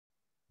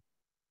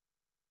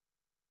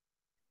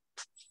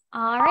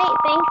All right,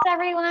 thanks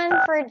everyone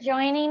for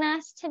joining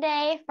us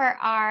today for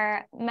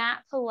our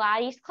Mat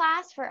Pilates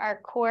class for our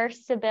core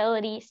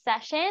stability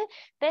session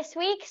this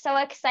week. So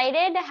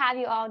excited to have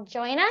you all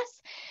join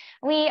us.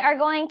 We are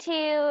going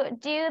to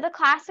do the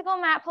classical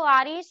Mat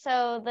Pilates,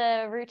 so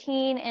the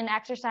routine and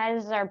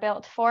exercises are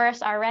built for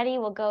us already.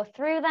 We'll go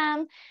through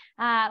them,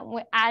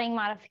 adding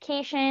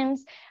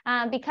modifications.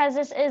 Because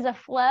this is a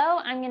flow,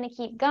 I'm going to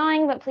keep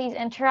going, but please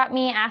interrupt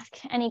me, ask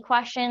any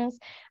questions.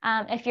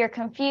 If you're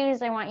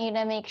confused, I want you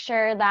to make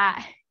sure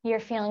that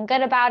you're feeling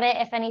good about it.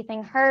 If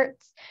anything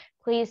hurts,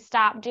 please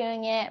stop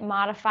doing it,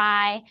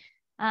 modify,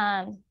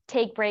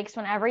 take breaks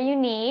whenever you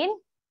need.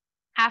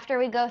 After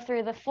we go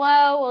through the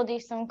flow, we'll do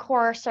some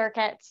core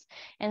circuits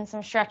and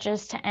some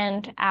stretches to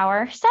end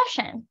our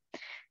session.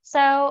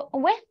 So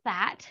with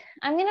that,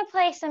 I'm going to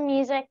play some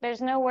music.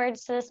 There's no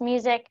words to this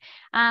music,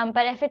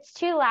 but if it's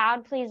too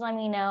loud, please let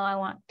me know. I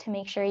want to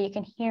make sure you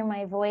can hear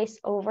my voice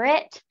over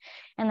it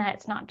and that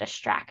it's not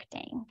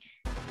distracting.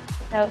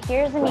 So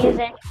here's the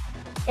music.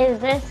 Is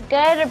this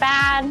good or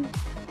bad?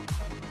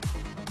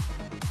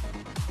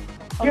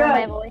 Over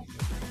my voice?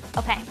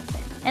 Okay.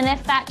 And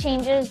if that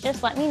changes,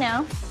 just let me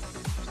know.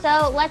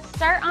 So let's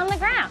start on the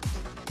ground.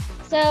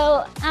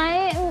 So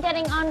I am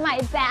getting on my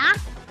back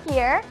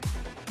here.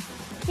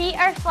 Feet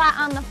are flat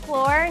on the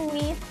floor,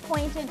 knees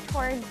pointed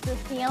towards the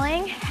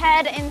ceiling.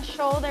 Head and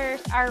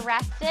shoulders are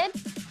rested.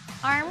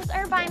 Arms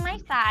are by my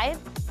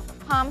sides,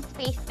 palms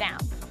face down.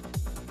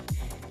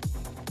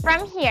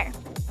 From here,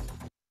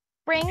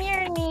 bring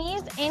your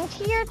knees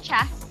into your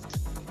chest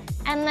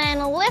and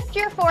then lift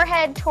your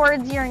forehead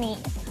towards your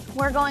knees.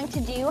 We're going to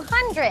do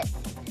 100.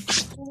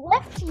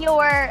 Lift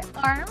your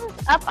arms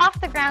up off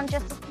the ground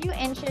just a few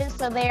inches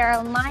so they are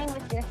aligned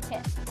with your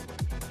hips.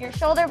 Your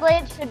shoulder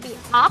blades should be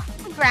off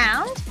the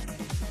ground,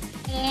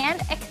 and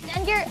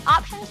extend your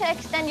option to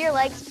extend your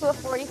legs to a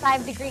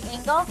 45-degree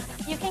angle.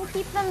 You can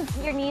keep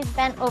your knees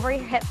bent over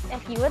your hips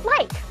if you would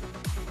like.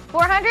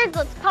 400s,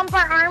 let's pump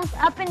our arms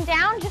up and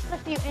down just a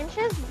few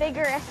inches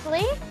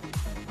vigorously.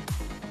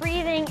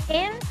 Breathing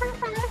in for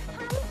 5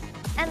 pumps,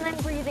 and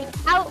then breathing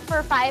out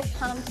for 5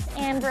 pumps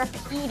and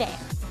repeating.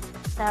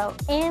 So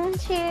in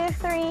 2,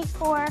 3,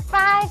 4,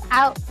 5,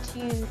 out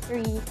 2,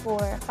 3,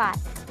 4, 5.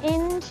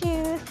 In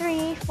 2,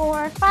 3,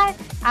 4,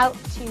 5, out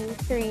 2,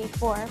 3,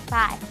 4,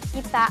 5.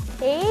 Keep that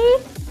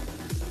pace.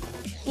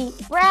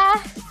 Deep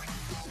breath.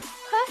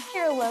 Push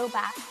your low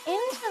back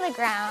into the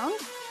ground.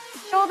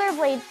 Shoulder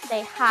blades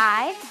stay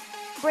high,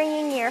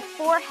 bringing your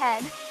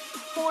forehead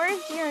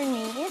towards your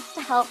knees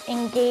to help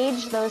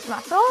engage those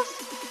muscles.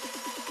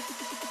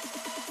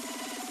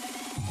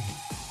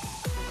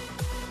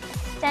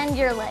 Extend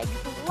your legs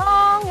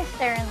long if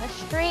they're in the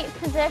straight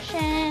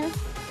position.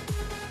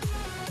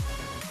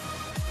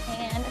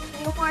 And a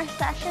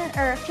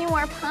few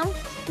more pumps,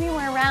 a few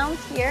more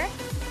rounds here.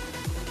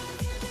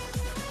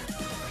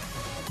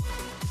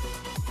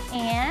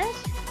 And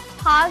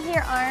pause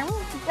your arms,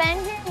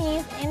 bend your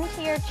knees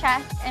into your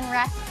chest and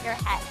rest your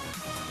head.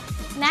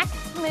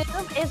 Next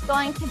move is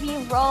going to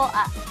be roll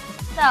up.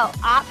 So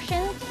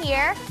options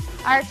here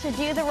are to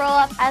do the roll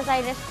up as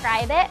I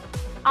describe it,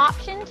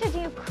 option to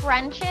do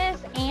crunches,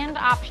 and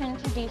option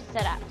to do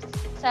sit-ups.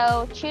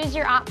 So choose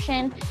your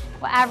option,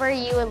 whatever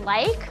you would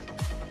like.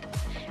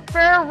 For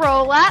a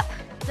roll up,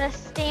 the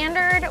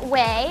standard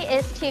way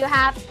is to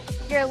have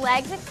your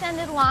legs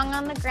extended long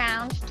on the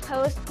ground,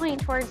 toes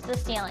point towards the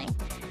ceiling.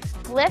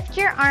 Lift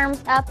your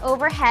arms up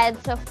overhead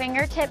so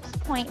fingertips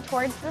point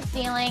towards the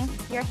ceiling.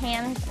 Your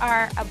hands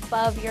are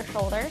above your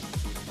shoulders,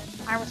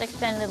 arms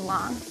extended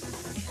long.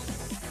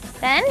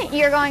 Then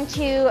you're going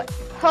to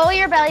pull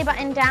your belly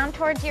button down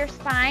towards your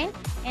spine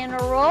and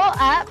roll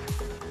up,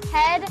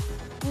 head,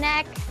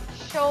 neck,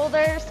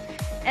 shoulders,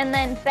 and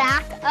then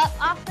back up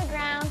off the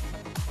ground,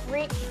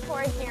 reach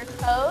towards your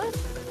toes,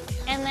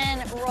 and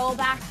then roll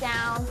back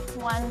down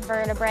one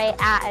vertebrae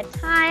at a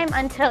time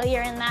until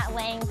you're in that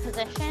laying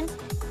position,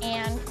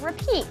 and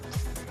repeat.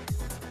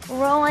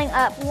 Rolling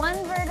up one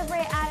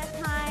vertebrae at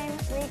a time,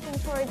 reaching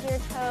towards your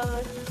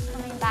toes,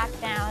 coming back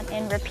down,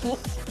 and repeat.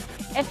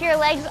 If your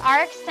legs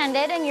are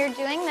extended and you're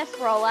doing this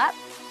roll up,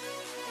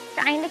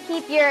 trying to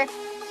keep your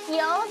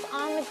heels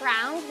on the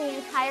ground the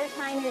entire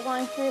time you're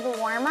going through the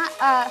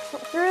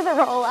through the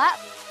roll up,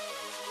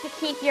 to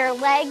keep your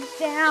legs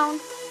down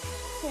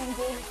to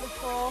engage the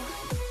full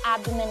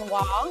abdomen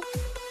wall.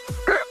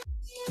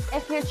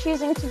 If you're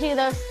choosing to do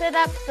those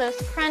sit-ups, those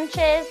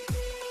crunches,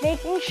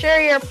 making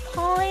sure you're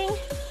pulling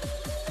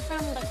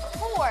from the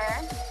core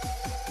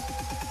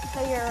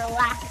so you're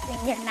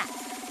relaxing your neck.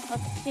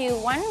 Let's do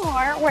one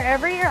more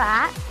wherever you're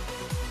at.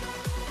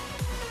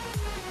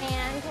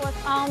 And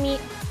let's all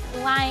meet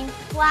lying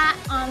flat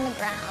on the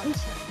ground.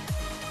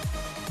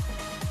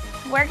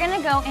 We're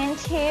gonna go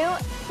into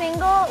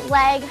single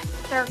leg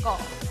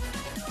circles.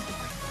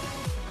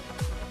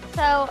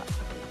 So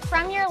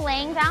from your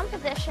laying down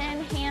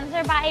position, hands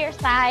are by your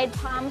side,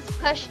 palms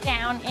push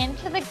down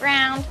into the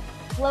ground,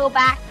 low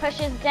back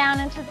pushes down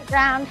into the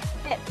ground,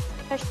 hips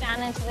push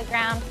down into the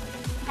ground,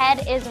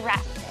 head is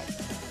rested.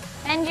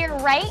 Bend your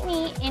right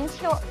knee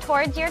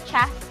towards your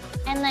chest,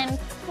 and then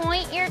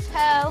point your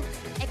toe,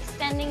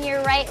 extending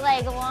your right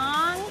leg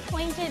long,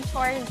 pointed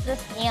towards the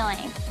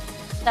ceiling.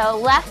 So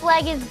left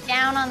leg is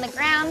down on the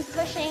ground,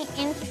 pushing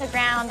into the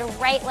ground,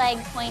 right leg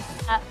points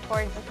up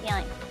towards the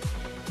ceiling.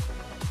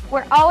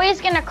 We're always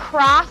gonna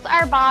cross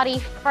our body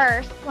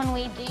first when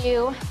we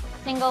do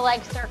single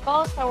leg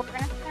circles. So we're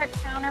gonna start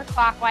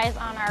counterclockwise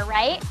on our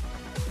right.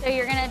 So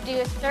you're gonna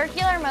do a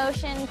circular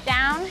motion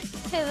down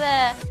to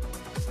the,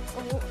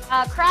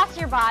 across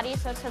your body.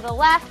 So to the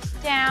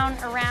left, down,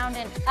 around,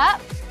 and up.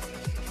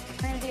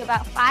 We're gonna do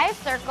about 5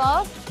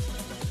 circles.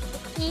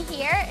 The key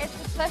here is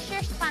to push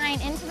your spine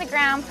into the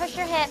ground, push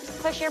your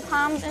hips, push your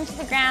palms into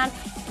the ground.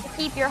 To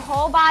keep your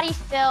whole body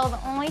still, the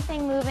only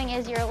thing moving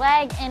is your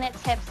leg in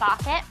its hip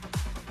socket.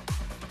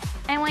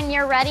 And when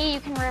you're ready, you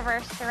can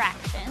reverse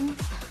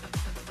directions.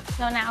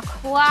 So now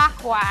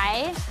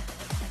clockwise.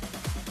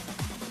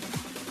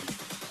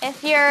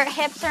 If your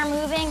hips are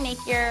moving,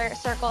 make your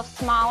circle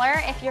smaller.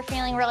 If you're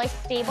feeling really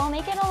stable,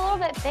 make it a little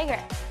bit bigger.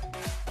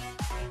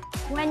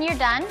 When you're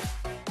done,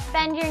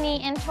 bend your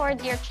knee in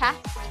towards your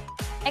chest.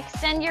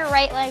 Extend your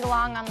right leg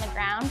long on the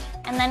ground,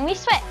 and then we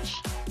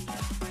switch.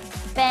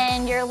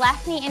 Bend your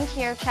left knee into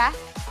your chest.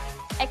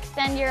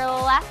 Extend your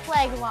left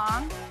leg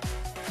long.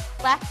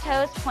 Left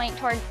toes point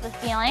towards the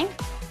ceiling.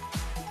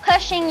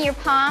 Pushing your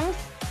palms,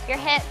 your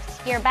hips,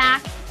 your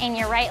back, and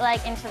your right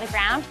leg into the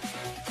ground.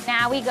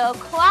 Now we go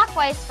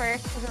clockwise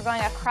first because we're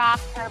going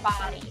across our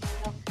body.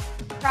 So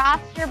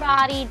cross your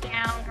body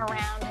down,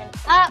 around, and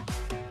up,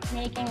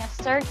 making a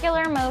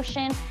circular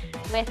motion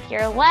with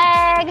your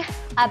leg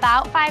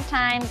about 5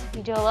 times. If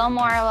you do a little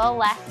more, a little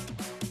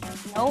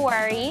less, no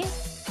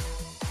worries.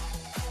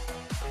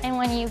 And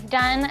when you've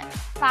done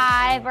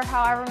 5 or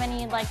however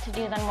many you'd like to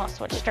do, then we'll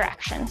switch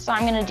directions. So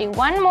I'm gonna do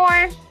 1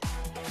 more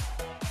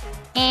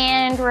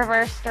and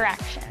reverse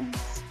directions.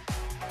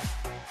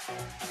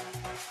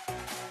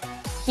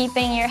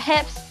 Keeping your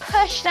hips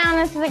pushed down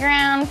into the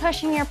ground,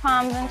 pushing your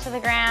palms into the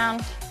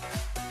ground,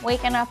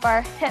 waking up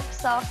our hip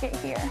socket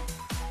here.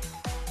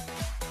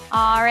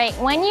 All right,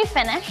 when you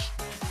finish,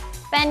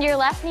 bend your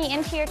left knee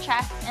into your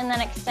chest and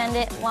then extend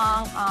it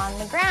long on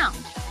the ground.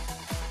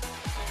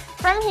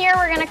 From here,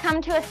 we're gonna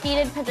come to a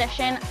seated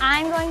position.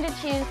 I'm going to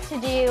choose to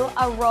do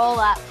a roll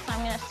up. So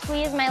I'm gonna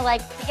squeeze my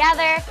legs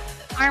together,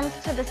 arms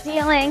to the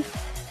ceiling,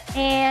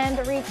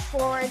 and reach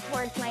forward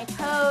towards my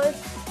toes.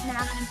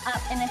 Now I'm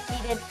up in a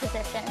seated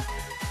position.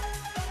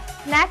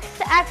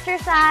 Next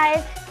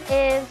exercise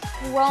is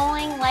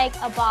rolling like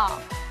a ball.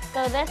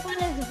 So this one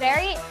is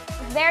very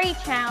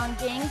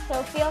challenging,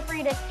 so feel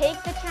free to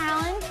take the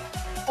challenge,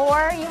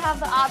 or you have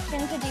the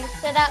option to do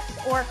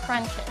sit-ups or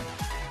crunches.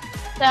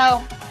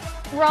 So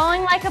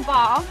rolling like a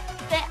ball,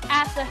 sit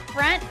at the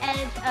front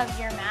edge of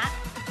your mat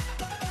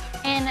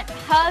and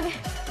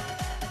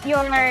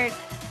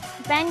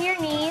bend your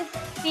knees,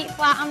 feet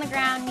flat on the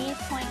ground, knees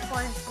point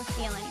towards the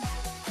ceiling.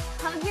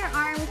 Hug your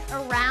arms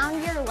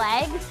around your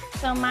legs.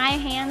 So my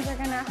hands are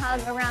gonna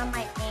hug around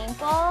my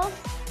ankles.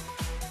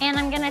 And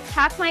I'm gonna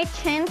tuck my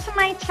chin to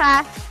my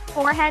chest,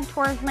 forehead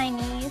towards my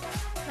knees.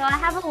 So I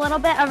have a little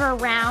bit of a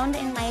round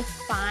in my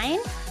spine.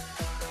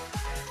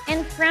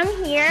 And from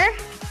here,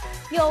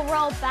 you'll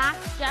roll back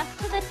just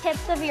to the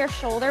tips of your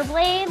shoulder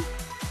blades.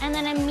 And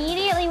then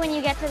immediately when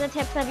you get to the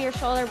tips of your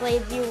shoulder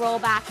blades, you roll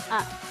back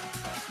up.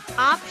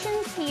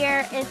 Options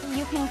here is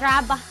you can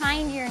grab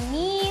behind your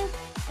knees,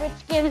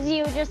 which gives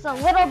you just a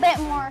little bit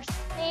more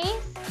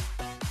space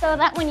so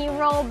that when you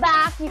roll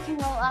back, you can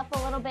roll up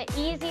a little bit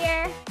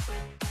easier.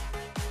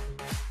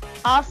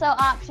 Also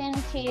option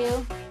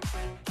to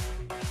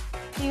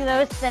do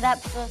those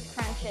sit-ups, those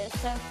crunches.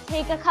 So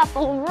take a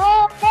couple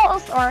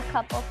rolls or a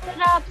couple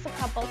sit-ups, a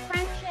couple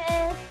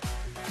crunches,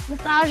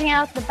 massaging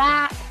out the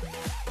back.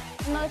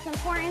 The most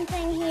important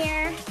thing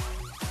here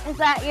is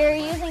that you're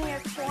using your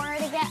core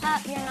to get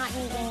up, you're not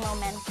using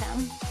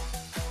momentum.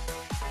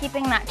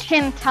 Keeping that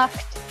chin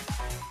tucked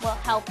will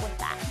help with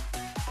that.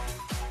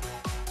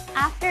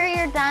 After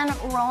you're done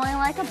rolling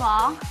like a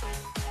ball,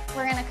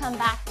 we're gonna come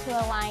back to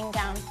a lying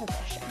down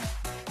position.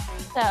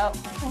 So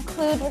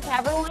conclude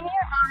whichever one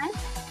you're on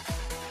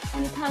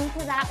and come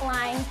to that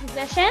lying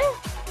position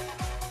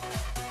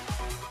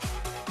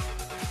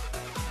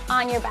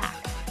on your back.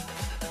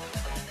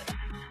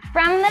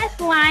 From this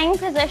lying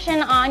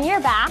position on your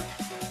back,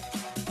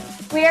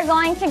 we are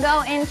going to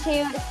go into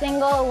a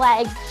single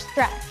leg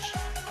stretch.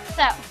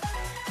 So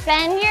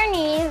bend your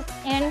knees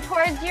in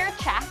towards your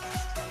chest.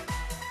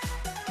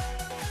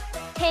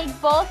 Take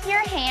both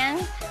your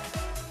hands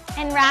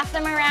and wrap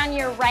them around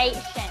your right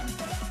shin.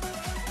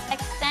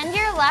 Extend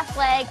your left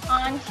leg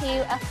onto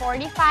a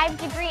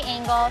 45-degree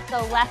angle,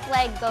 so left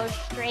leg goes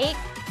straight,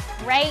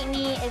 right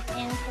knee is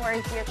in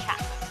towards your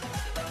chest.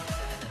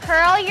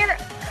 Curl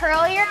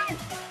your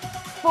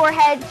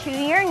forehead to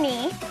your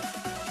knee,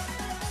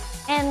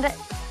 and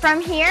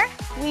from here,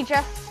 we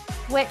just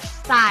switch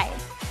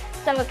sides.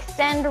 So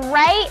extend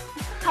right,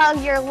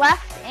 hug your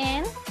left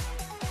in,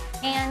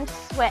 and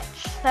switch.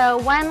 So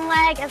one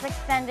leg is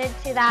extended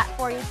to that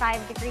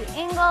 45-degree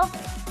angle,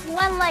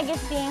 one leg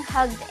is being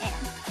hugged in.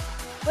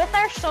 With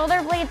our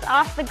shoulder blades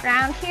off the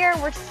ground here,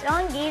 we're still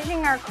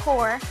engaging our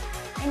core,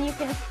 and you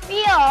can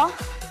feel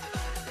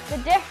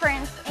the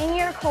difference in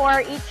your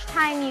core each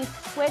time you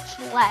switch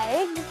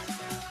legs.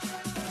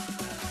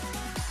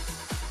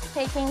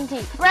 Taking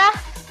deep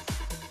breaths,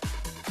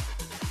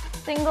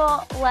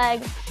 single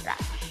leg stretch.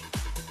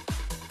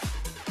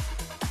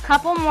 A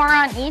couple more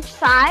on each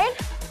side.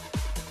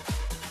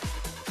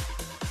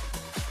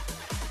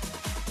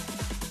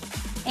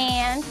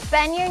 And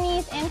bend your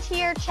knees into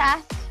your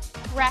chest,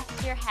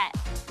 rest your head.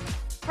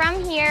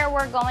 From here,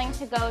 we're going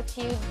to go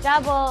to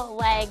double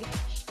leg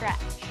stretch.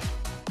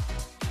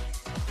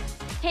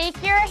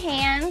 Take your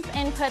hands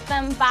and put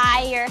them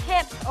by your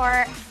hips,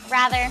 or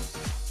rather,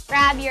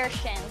 grab your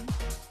shins.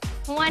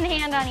 One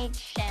hand on each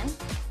shin.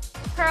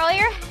 Curl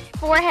your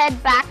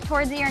forehead back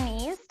towards your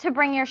knees to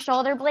bring your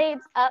shoulder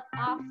blades up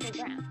off the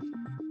ground.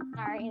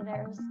 Sorry,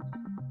 there's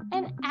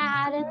an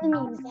ad in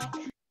the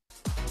music.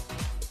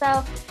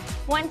 So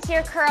once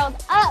you're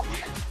curled up,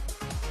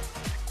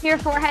 your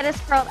forehead is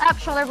curled up,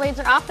 shoulder blades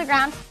are off the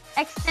ground,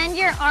 extend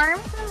your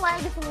arms and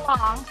legs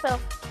long. So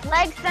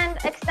legs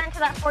extend to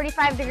that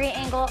 45-degree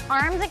angle,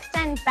 arms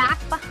extend back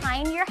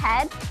behind your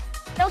head.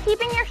 Still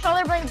keeping your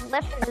shoulder blades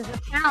lifted is a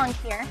challenge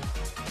here.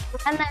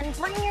 And then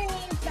bring your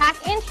knees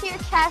back into your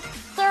chest,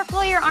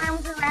 circle your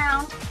arms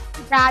around,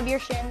 grab your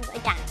shins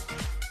again.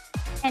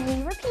 And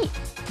we repeat.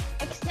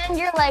 Extend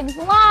your legs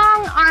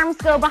long, arms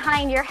go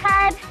behind your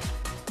head,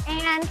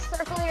 and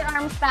circle your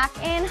arms back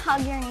in,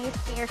 hug your knees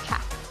to your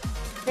chest.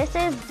 This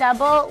is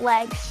double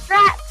leg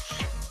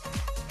stretch.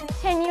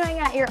 Continuing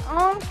at your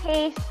own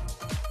pace,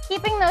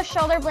 keeping those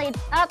shoulder blades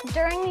up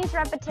during these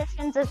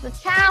repetitions is the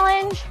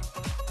challenge.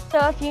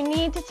 So if you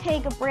need to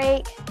take a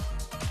break,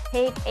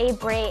 take a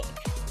break.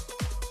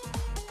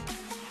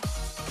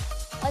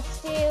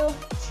 Let's do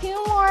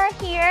 2 more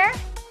here,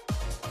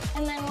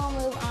 and then we'll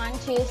move on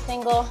to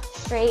single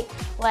straight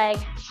leg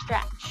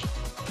stretch.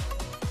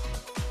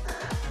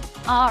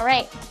 All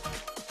right.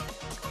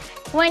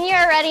 When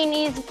you're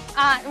ready,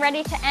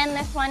 ready to end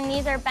this one,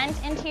 knees are bent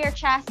into your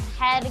chest,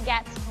 head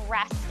gets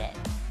rested.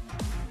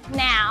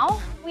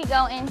 Now we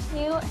go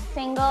into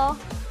single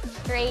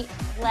straight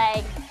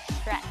leg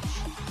stretch.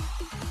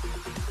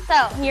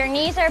 So your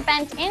knees are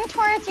bent in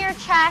towards your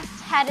chest,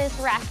 head is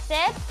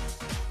rested.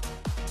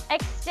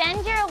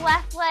 Extend your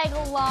left leg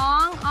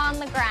long on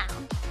the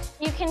ground.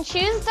 You can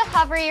choose to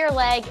hover your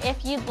leg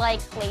if you'd like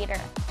later.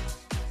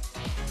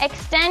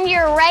 Extend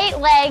your right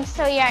leg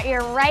so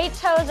your right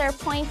toes are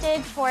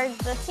pointed towards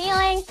the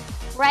ceiling,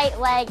 right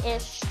leg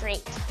is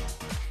straight.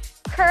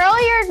 Curl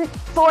your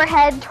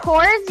forehead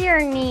towards your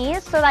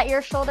knees so that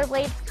your shoulder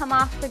blades come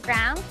off the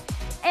ground,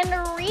 and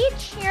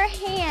reach your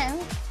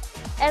hands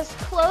as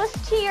close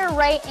to your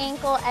right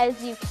ankle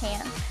as you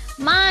can.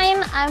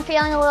 Mine, I'm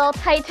feeling a little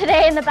tight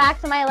today in the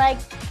backs of my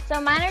legs,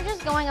 so mine are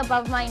just going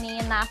above my knee,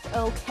 and that's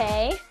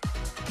okay.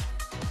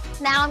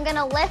 Now I'm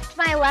gonna lift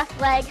my left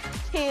leg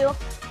to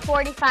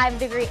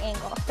 45-degree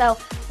angle. So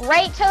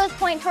right toes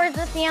point towards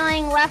the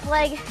ceiling, left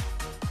leg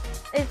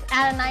is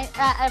at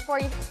a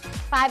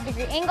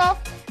 45-degree angle.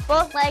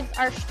 Both legs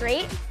are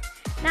straight.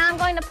 Now I'm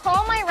going to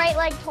pull my right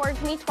leg towards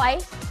me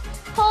twice.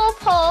 Pull,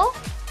 pull,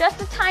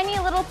 just a tiny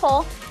little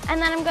pull, and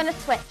then I'm gonna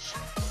switch.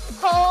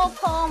 Pull,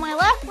 pull my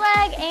left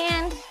leg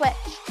and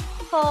switch.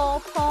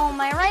 Pull, pull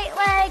my right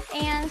leg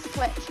and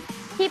switch.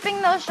 Keeping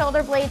those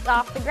shoulder blades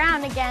off the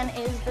ground again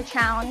is the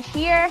challenge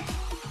here.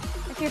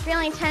 If you're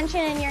feeling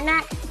tension in your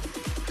neck,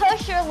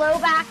 push your low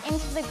back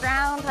into the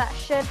ground. That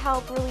should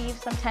help relieve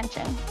some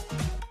tension.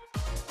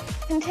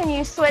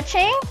 Continue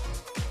switching.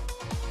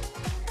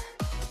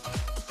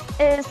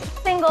 Is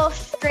single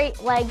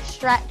straight leg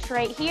stretch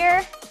right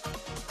here.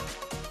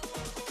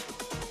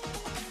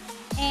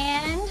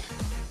 And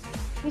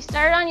you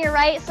start on your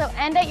right, so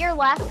end at your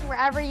left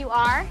wherever you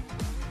are.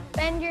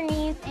 Bend your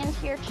knees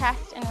into your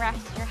chest and rest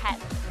your head.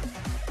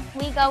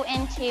 We go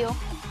into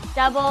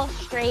double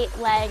straight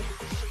leg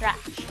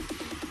stretch.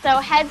 So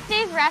head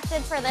stays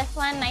rested for this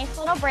one, nice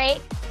little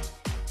break.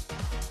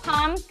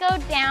 Palms go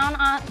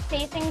down,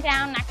 facing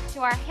down next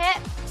to our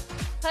hips,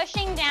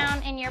 pushing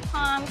down in your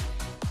palms,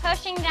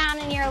 pushing down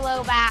in your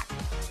low back,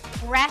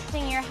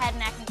 resting your head,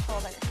 neck, and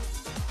shoulders.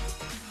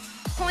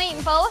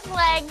 Point both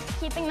legs,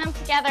 keeping them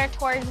together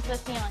towards the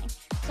ceiling.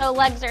 So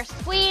legs are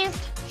squeezed,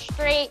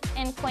 straight,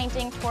 and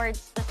pointing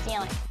towards the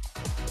ceiling.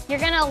 You're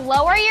gonna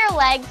lower your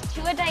legs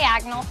to a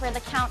diagonal for the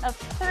count of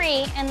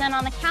 3, and then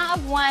on the count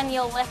of 1,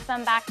 you'll lift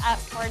them back up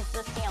towards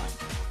the ceiling.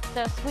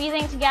 So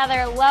squeezing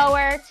together,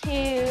 lower,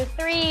 2,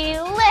 3,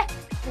 lift,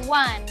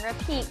 1,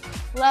 repeat,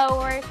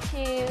 lower,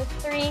 2,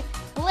 3,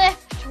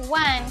 lift,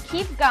 1,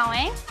 keep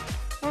going.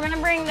 We're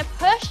gonna bring the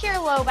push your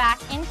low back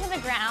into the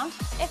ground.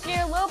 If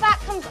your low back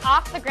comes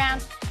off the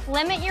ground,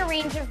 limit your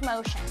range of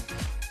motion.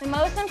 The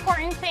most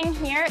important thing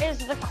here is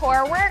the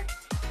core work,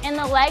 and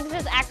the legs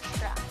is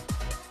extra.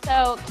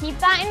 So keep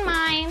that in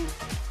mind,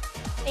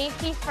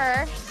 safety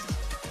first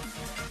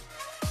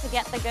to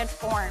get the good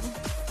form.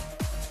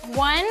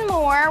 One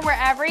more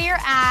wherever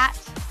you're at.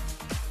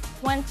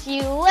 Once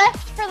you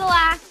lift for the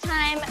last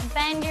time,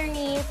 bend your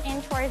knees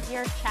in towards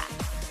your chest.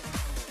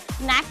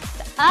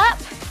 Next up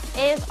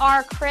is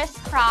our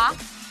crisscross.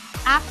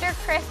 After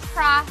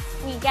crisscross,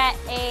 we get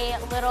a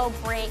little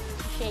break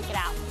to shake it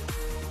out.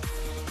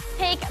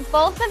 Take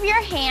both of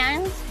your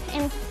hands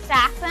and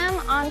stack them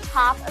on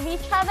top of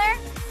each other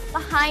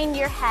behind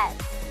your head.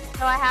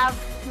 So I have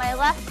my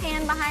left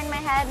hand behind my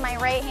head, my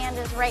right hand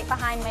is right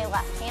behind my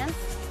left hand.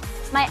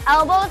 My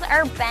elbows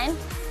are bent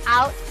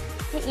out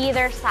to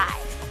either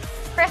side.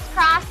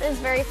 Crisscross is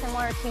very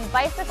similar to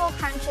bicycle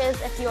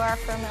crunches if you are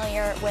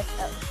familiar with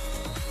those.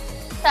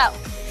 So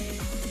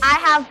I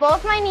have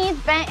both my knees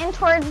bent in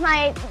towards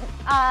my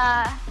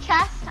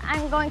chest.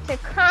 I'm going to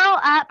curl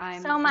up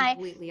so my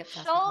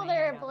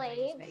shoulder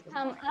blades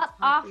come up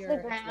off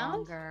the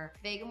ground.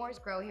 Vegamore's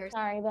grow here.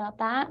 Sorry about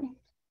that.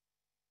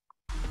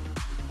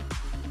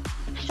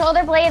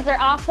 Shoulder blades are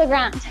off the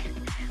ground.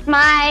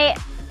 My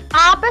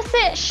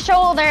opposite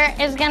shoulder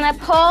is gonna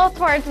pull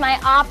towards my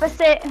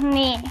opposite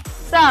knee.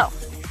 So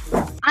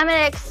I'm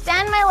gonna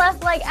extend my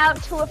left leg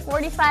out to a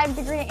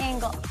 45-degree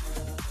angle.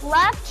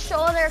 Left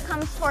shoulder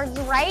comes towards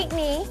right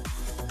knee,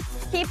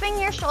 keeping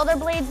your shoulder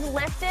blades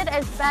lifted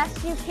as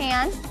best you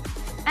can,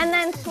 and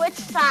then switch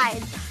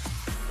sides,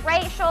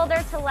 right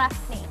shoulder to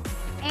left knee,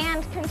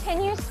 and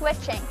continue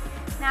switching.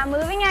 Now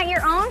moving at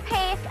your own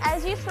pace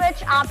as you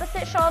switch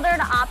opposite shoulder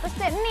to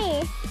opposite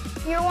knee,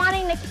 you're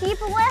wanting to keep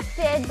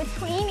lifted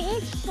between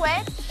each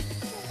switch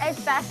as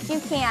best you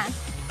can.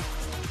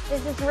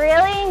 This is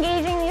really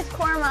engaging these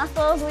core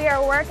muscles. We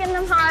are working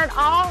them hard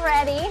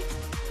already.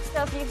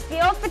 So if you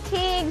feel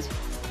fatigued,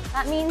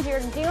 that means you're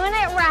doing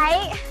it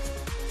right.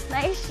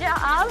 Nice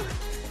job.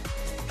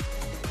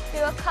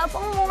 Do a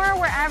couple more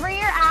wherever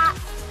you're at.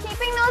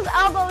 Keeping those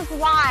elbows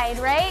wide,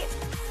 right?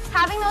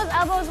 Having those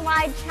elbows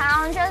wide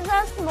challenges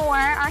us more.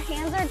 Our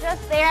hands are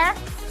just there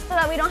so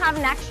that we don't have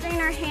neck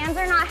strain. Our hands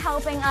are not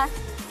helping us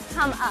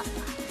come up.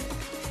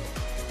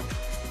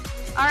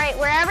 All right,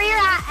 wherever you're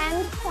at,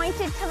 ends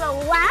pointed to the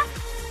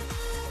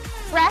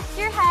left. Rest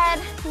your head,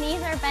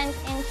 knees are bent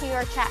into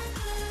your chest.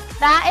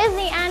 That is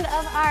the end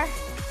of our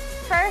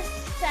first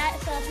set.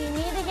 So if you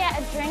need to get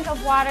a drink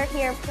of water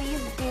here,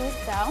 please do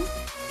so.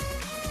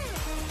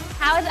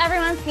 How is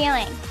everyone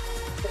feeling?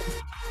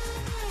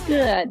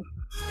 Good.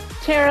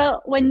 Tara,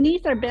 when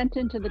knees are bent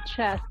into the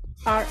chest,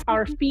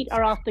 our feet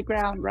are off the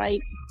ground,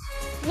 right?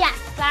 Yes,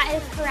 that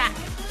is correct.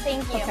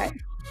 Thank you. Okay.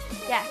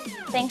 Yes,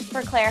 thanks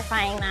for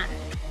clarifying that.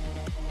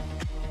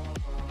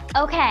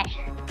 Okay,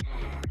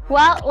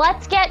 well,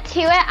 let's get to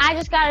it. I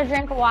just got a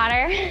drink of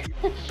water.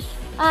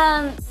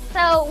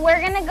 So we're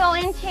gonna go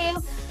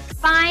into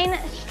spine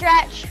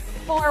stretch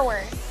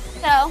forward.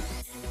 So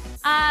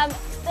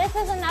this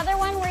is another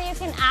one where you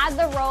can add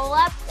the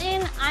roll-ups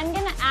in. I'm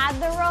gonna add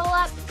the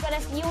roll-ups, but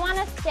if you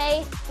wanna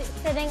stay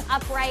sitting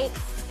upright,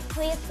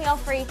 please feel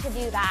free to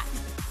do that.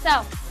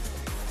 So,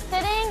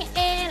 sitting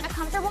in a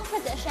comfortable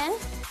position,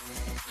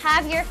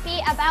 have your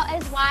feet about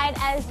as wide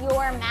as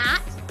your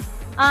mat.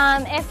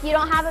 If you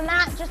don't have a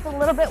mat, just a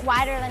little bit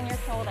wider than your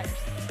shoulders.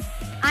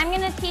 I'm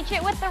gonna teach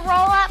it with the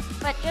roll-up,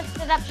 but just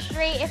sit up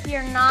straight if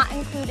you're not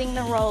including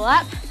the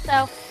roll-up.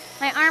 So,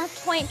 my arms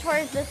point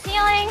towards the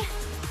ceiling.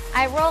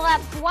 I roll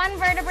up one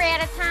vertebrae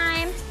at a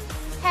time,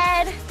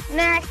 head,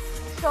 neck,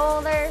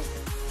 shoulders,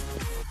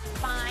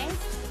 spine.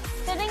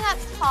 Sitting up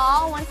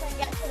tall, once I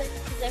get to this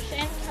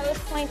position, toes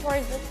point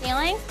towards the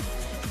ceiling.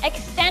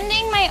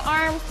 Extending my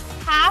arms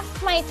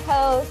past my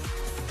toes.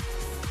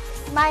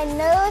 My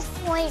nose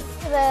points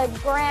to the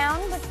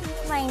ground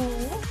between my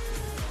knees.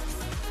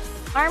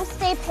 Arms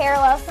stay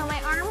parallel, so my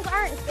arms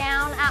aren't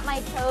down at my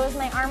toes.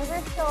 My arms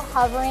are still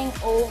hovering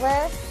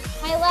over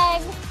my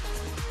legs.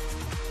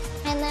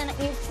 And then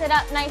you sit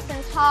up nice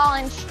and tall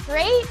and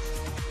straight.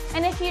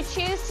 And if you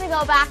choose to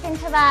go back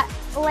into that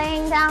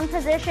laying down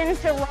position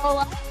to roll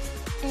up,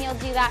 and you'll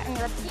do that and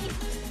repeat.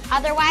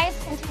 Otherwise,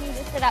 continue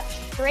to sit up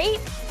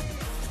straight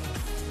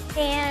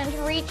and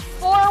reach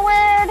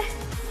forward,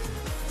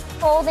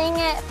 holding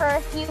it for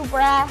a few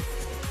breaths,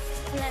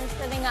 and then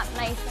sitting up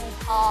nice and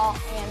tall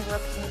and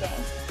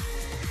repeating.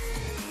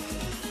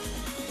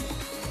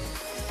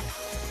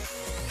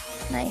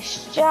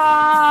 Nice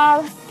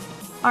job.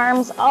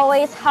 Arms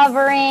always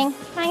hovering,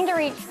 trying to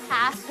reach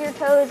past your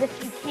toes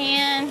if you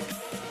can.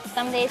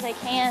 Some days I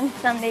can,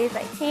 some days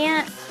I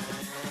can't.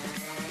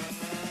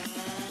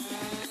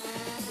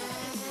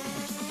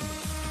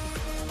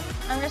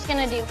 I'm just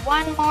gonna do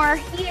one more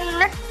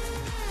here.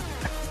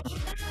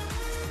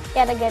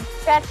 Get a good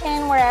stretch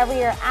in wherever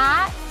you're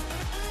at.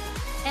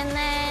 And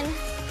then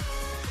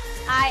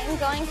I am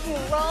going to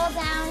roll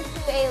down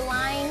to a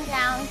lying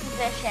down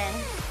position.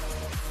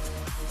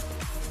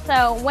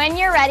 So when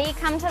you're ready,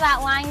 come to that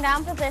lying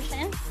down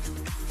position.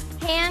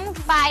 Hands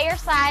by your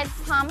sides,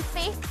 palms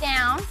face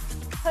down,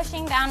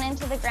 pushing down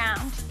into the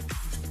ground.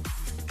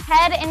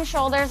 Head and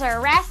shoulders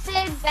are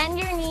rested. Bend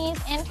your knees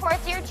in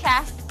towards your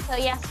chest. So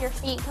yes, your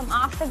feet come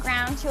off the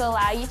ground to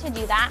allow you to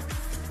do that.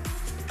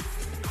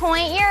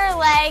 Point your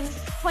legs,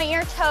 point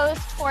your toes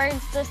towards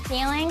the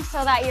ceiling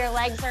so that your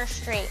legs are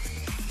straight.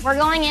 We're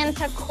going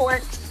into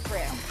corkscrew.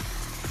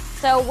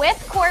 So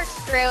with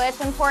corkscrew, it's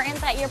important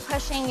that you're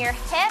pushing your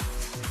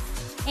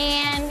hips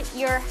and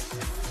your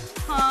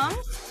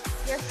palms,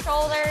 your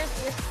shoulders,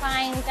 your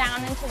spine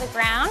down into the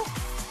ground.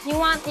 You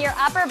want your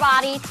upper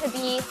body to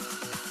be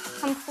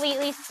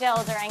completely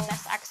still during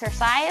this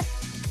exercise.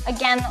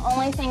 Again, the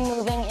only thing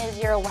moving is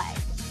your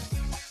legs.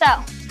 So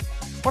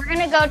we're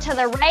gonna go to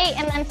the right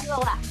and then to the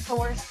left. So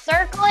we're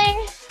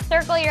circling,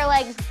 circle your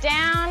legs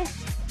down,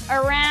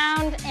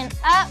 around and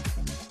up,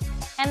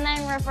 and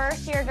then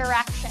reverse your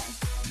direction.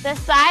 The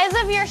size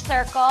of your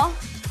circle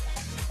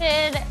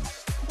should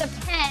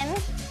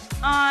depend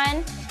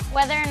on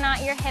whether or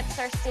not your hips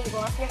are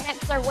stable. If your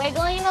hips are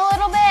wiggling a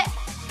little bit,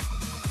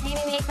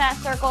 maybe make that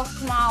circle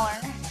smaller.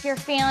 If you're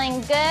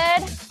feeling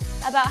good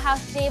about how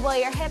stable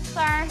your hips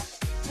are,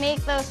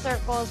 make those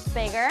circles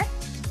bigger.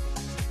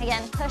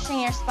 Again, pushing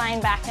your spine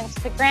back into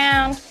the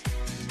ground,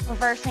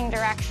 reversing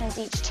directions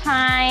each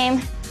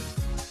time.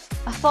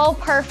 A full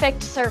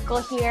perfect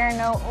circle here,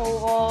 no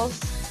ovals.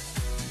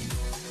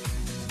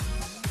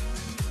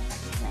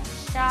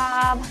 Nice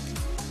job.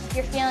 If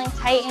you're feeling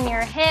tight in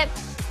your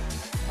hips,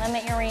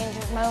 limit your range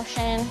of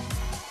motion.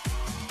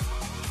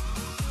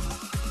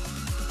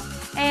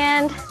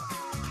 And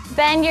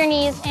bend your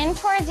knees in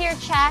towards your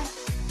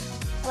chest.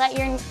 Let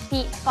your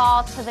feet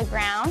fall to the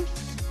ground.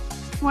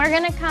 We're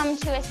gonna come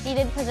to a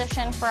seated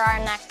position for our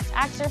next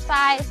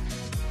exercise.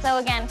 So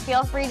again,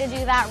 feel free to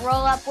do that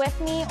roll up with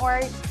me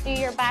or do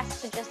your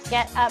best to just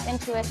get up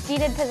into a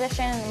seated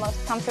position in the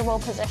most comfortable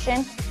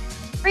position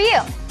for you.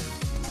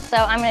 So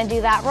I'm gonna do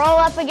that roll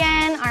up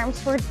again,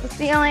 arms towards the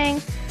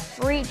ceiling,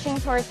 reaching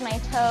towards my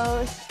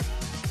toes.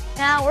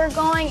 Now we're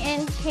going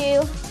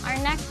into our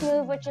next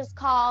move, which is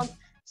called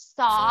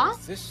saw.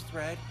 This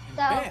thread and So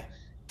bam,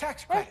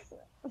 tax credit.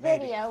 this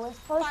video was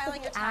supposed to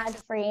be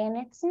ad-free and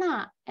it's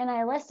not. And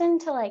I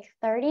listened to like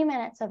 30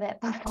 minutes of it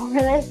before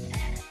this.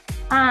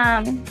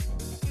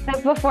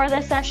 But before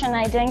this session,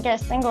 I didn't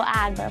get a single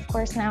ad, but of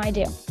course now I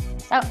do.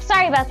 So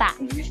sorry about that.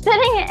 You're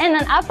sitting in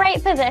an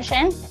upright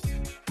position.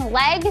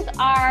 Legs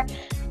are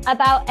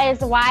about as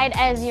wide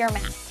as your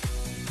mat.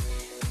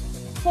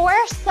 For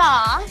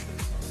saw,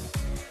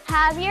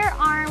 have your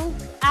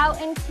arms out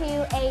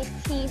into a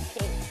T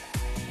shape.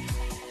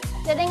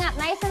 Sitting up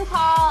nice and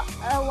tall,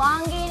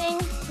 elongating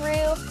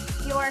through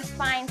your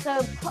spine.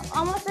 So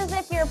almost as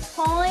if you're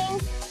pulling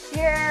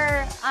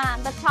your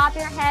the top of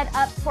your head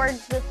up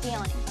towards the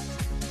ceiling.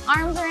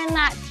 Arms are in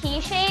that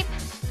T shape.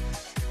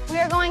 We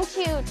are going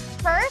to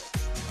first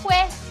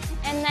twist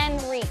and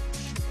then reach.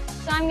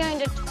 So I'm going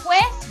to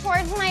twist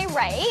towards my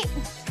right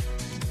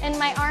and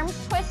my arms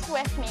twist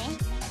with me.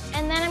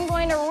 And then I'm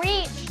going to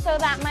reach so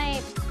that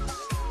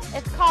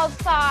it's called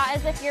saw,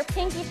 as if your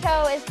pinky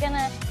toe is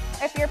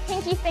if your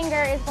pinky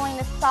finger is going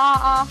to saw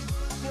off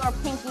your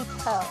pinky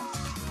toe.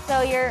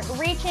 So you're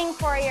reaching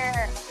for your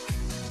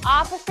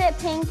opposite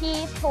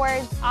pinky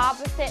towards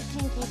opposite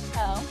pinky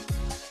toe.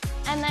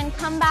 And then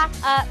come back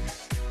up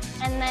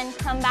and then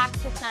come back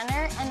to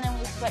center and then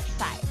we switch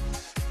sides.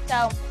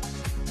 So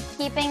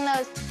keeping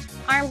those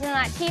arms in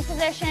that T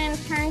position,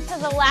 turn to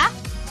the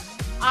left.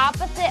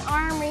 Opposite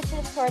arm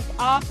reaches towards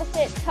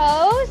opposite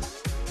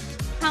toes.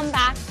 Come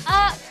back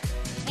up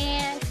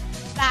and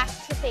back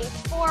to face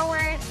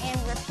forward and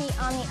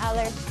repeat on the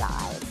other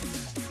side.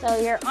 So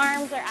your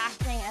arms are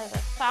acting as a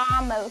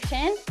saw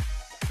motion.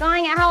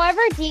 Going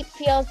however deep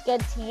feels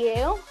good to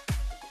you.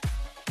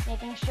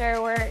 Making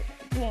sure we're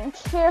being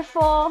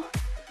careful,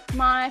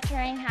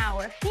 monitoring how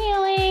we're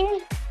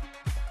feeling.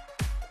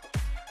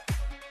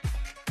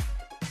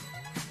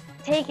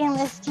 Taking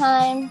this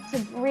time to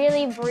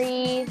really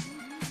breathe.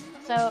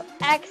 So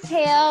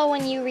exhale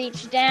when you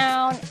reach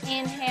down,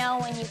 inhale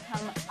when you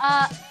come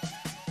up.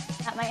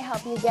 That might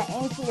help you get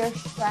into your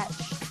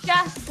stretch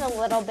just a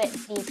little bit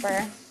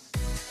deeper.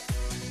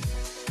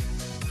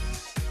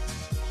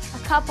 A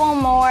couple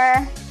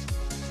more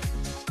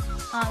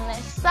on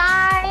this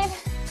side.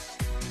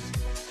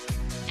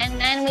 And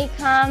then we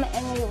come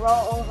and we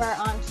roll over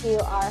onto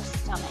our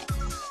stomachs.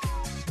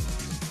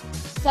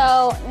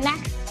 So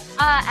next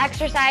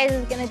exercise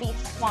is going to be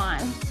swan.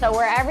 So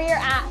wherever you're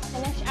at,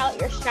 finish out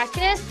your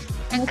stretches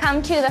and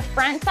come to the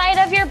front side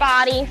of your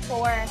body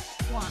for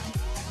swan.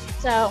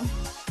 So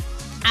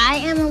I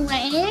am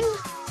laying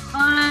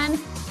on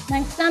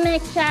my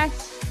stomach,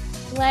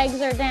 chest,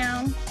 legs are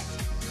down.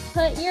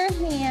 Put your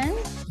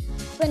hands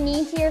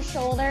beneath your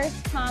shoulders,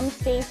 palms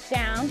face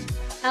down.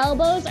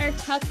 Elbows are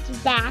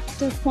tucked back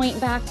to point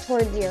back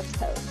towards your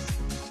toes.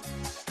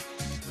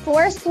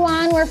 For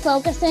swan, we're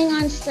focusing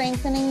on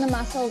strengthening the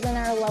muscles in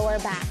our lower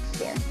back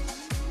here.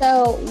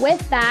 So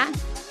with that,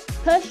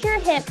 push your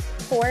hips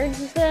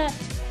towards the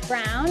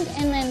ground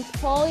and then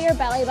pull your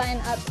belly button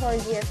up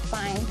towards your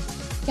spine.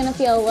 It's gonna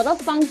feel a little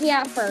funky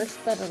at first,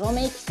 but it'll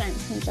make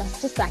sense in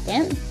just a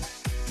second.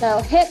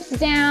 So hips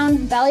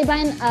down, belly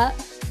button up.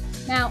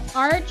 Now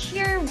arch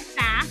your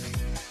back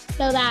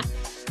so that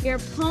you're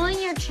pulling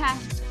your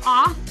chest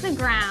off the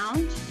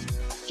ground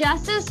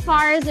just as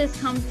far as is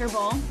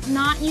comfortable,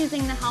 not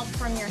using the help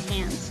from your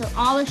hands. So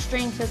all the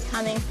strength is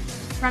coming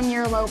from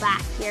your low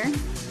back here,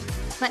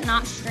 but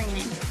not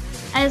straining.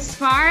 As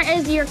far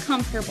as you're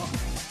comfortable.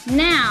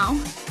 Now,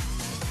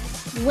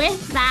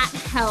 With that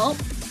help,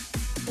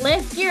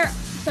 lift your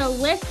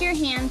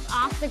hands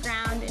off the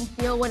ground and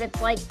feel what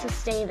it's like to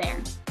stay there.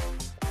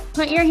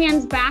 Put your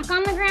hands back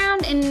on the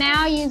ground and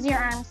now use your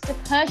arms to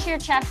push your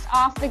chest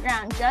off the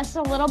ground just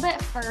a little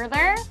bit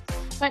further,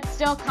 but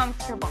still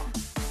comfortable.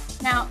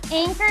 Now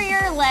anchor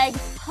your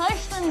legs,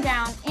 push them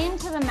down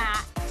into the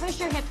mat, push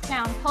your hips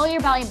down, pull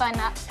your belly button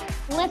up,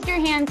 lift your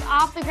hands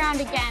off the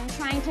ground again,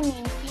 trying to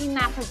maintain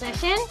that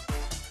position,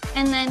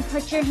 and then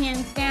put your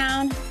hands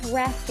down,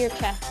 rest your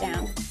chest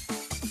down.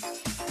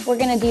 We're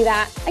gonna do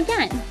that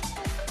again.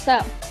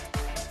 So,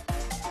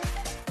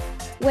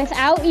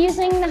 without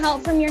using the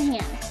help from your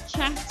hands,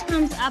 chest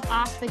comes up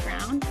off the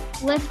ground.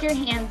 Lift your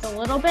hands a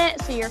little bit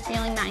so you're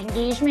feeling that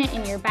engagement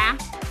in your back.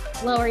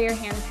 Lower your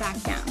hands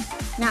back down.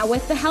 Now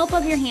with the help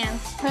of your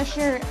hands, push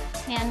your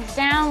hands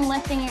down,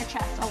 lifting your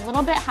chest a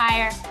little bit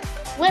higher.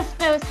 Lift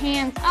those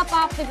hands up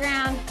off the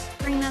ground,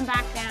 bring them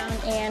back down,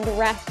 and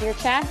rest your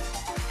chest.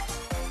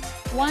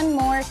 One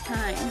more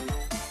time.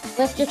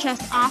 Lift your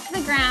chest off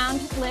the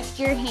ground, lift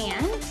your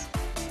hands.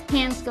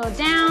 Hands go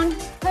down,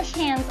 push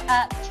hands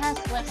up,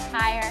 chest lifts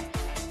higher.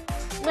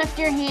 Lift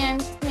your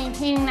hands,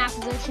 maintaining that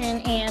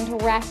position,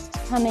 and rest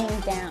coming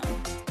down.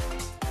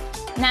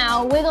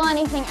 Now, wiggle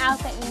anything out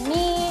that you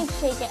need,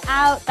 shake it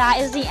out. That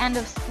is the end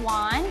of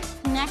swan.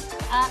 Next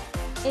up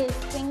is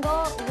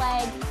single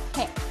leg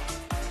kick.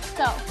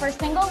 So for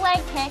single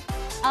leg kick,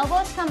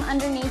 elbows come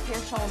underneath your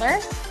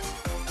shoulders.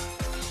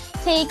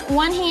 Take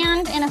one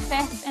hand in a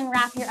fist and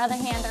wrap your other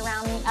hand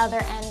around the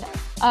other end,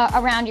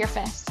 around your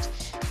fist.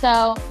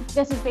 So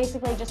this is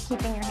basically just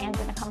keeping your hands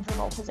in a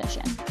comfortable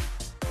position.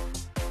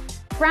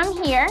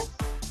 From here,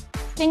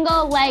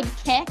 single leg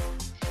kick,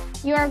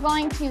 you are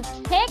going to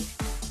kick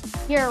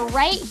your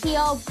right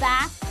heel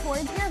back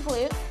towards your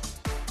glutes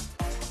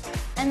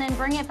and then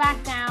bring it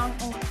back down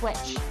and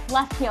switch.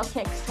 Left heel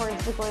kicks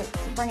towards the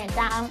glutes, bring it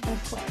down and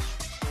switch.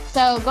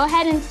 So go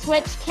ahead and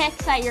switch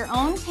kicks at your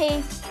own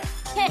pace.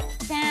 Kick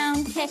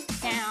down, kick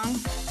down.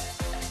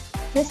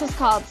 This is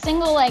called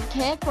single leg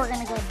kick. We're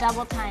gonna go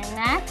double time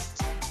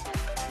next.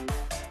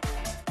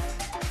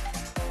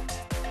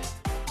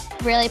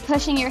 Really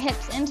pushing your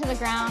hips into the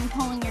ground,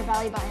 pulling your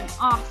belly button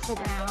off the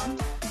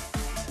ground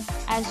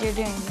as you're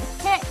doing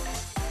this kick.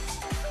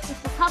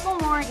 Just a couple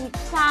more each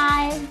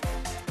side.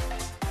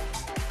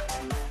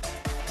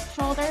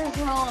 Shoulders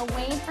roll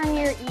away from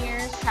your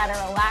ears. Try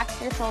to relax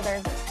your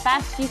shoulders as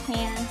best you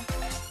can.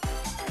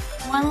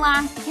 One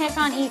last kick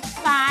on each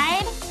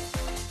side.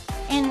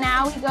 And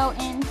now we go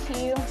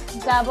into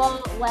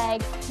double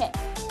leg kick.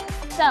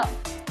 So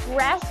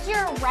rest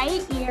your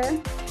right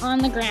ear on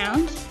the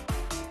ground.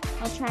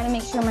 I'll try to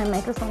make sure my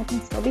microphone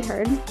can still be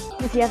heard.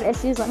 If you have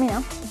issues, let me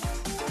know.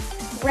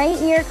 Right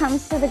ear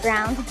comes to the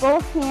ground.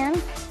 Both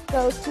hands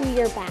go to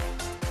your back.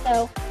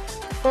 So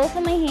both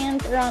of my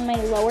hands are on my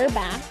lower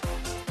back.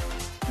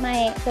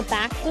 The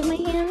backs of my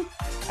hands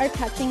are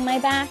touching my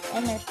back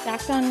and they're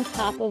stacked on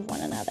top of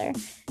one another.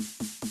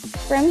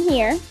 From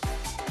here,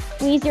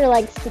 squeeze your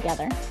legs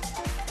together.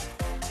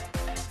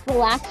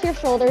 Relax your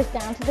shoulders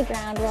down to the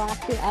ground.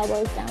 Relax your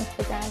elbows down to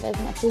the ground as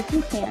much as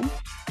you can.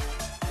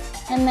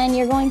 And then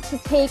you're going to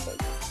take,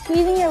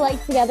 squeezing your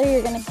legs together,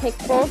 you're going to take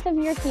both of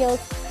your heels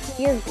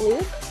to your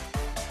glutes.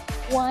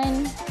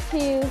 1,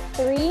 2,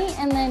 3,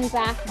 and then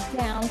back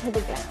down to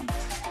the ground.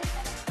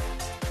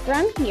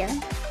 From here,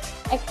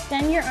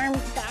 extend your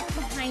arms back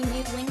behind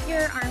you, link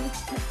your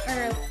arms,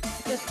 or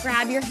just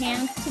grab your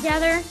hands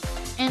together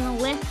and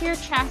lift your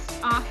chest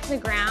off the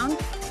ground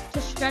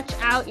to stretch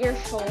out your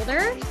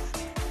shoulders.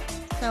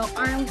 So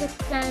arms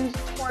extend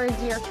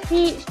towards your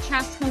feet,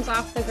 chest comes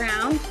off the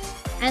ground,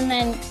 and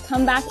then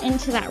come back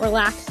into that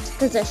relaxed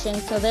position.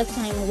 So this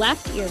time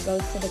left ear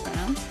goes to the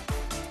ground.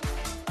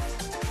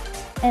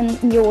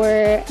 And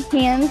your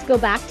hands go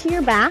back to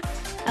your back,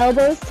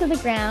 elbows to the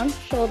ground,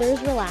 shoulders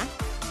relax.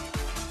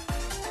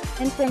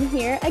 And from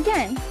here,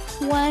 again,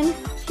 1,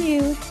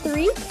 2,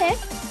 3, kick.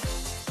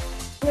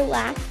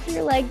 Relax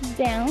your legs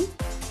down.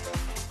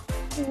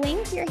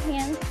 Link your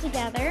hands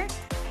together.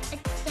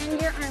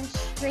 Extend your arms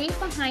straight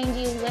behind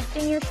you,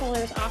 lifting your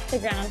shoulders off the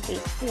ground, face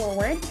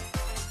forward.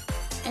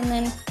 And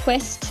then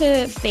twist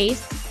to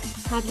face.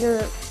 Have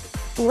your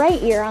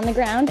right ear on the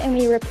ground, and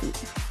we repeat.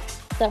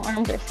 So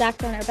arms are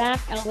stacked on our back,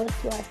 elbows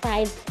to our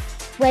sides,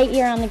 right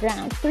ear on the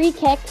ground. 3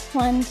 kicks,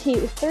 1,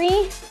 2,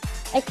 3.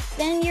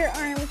 Extend your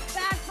arms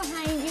back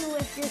behind you,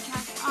 lift your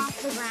chest off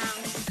the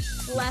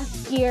ground.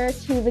 Left ear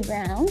to the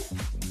ground.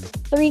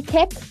 3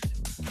 kicks.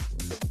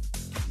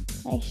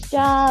 Nice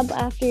job.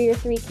 After your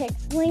 3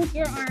 kicks, link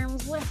your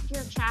arms, lift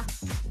your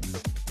chest,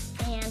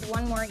 and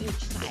one more each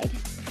side.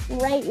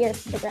 Right ear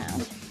to the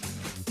ground.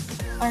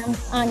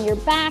 Arms on your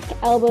back,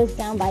 elbows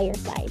down by your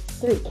sides.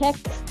 3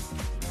 kicks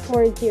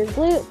towards your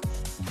glutes.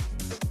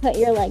 Put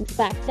your legs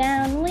back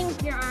down,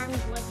 link your arms,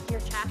 lift your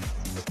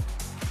chest.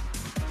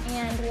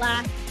 And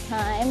last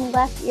time,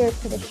 left ear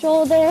to the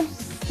shoulder,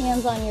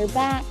 hands on your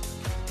back,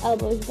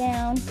 elbows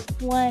down.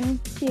 1,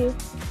 2,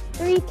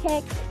 3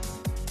 kicks,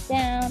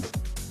 down.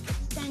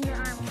 Extend your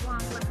arms long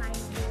behind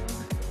you,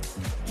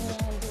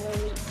 and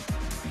release.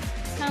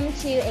 come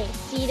to a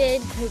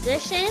seated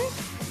position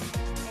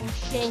and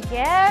shake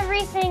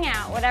everything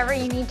out, whatever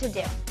you need to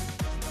do.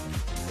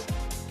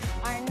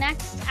 Our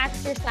next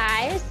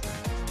exercise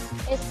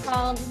is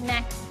called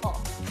neck pull.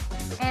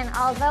 And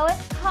although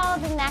it's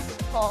called neck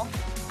pull,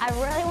 I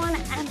really want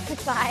to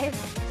emphasize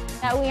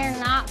that we are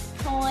not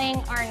pulling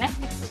our neck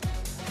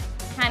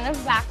kind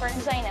of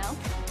backwards, I know.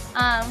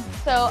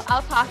 So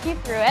I'll talk you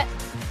through it.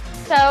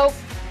 So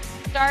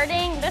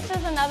starting, this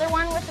is another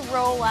one with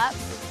roll up.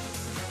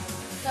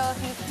 So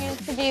if you choose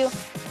to do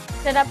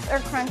sit-ups or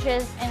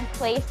crunches in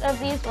place of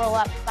these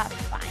roll-ups, that's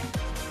fine.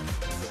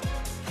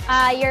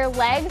 Your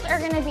legs are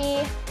going to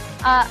be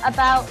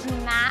about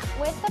mat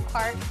width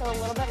apart, so a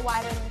little bit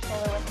wider than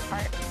shoulder width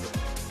apart.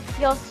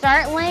 You'll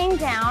start laying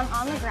down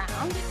on the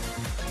ground,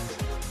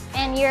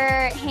 and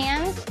your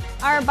hands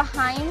are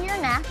behind your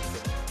neck,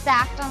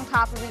 stacked on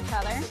top of each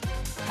other.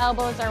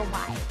 Elbows are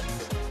wide.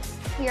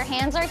 Your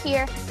hands are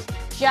here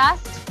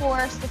just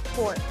for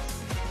support.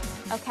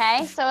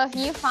 Okay, so if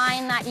you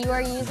find that you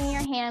are using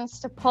your hands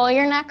to pull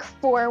your neck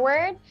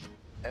forward,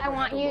 I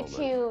want you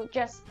to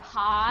just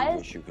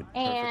pause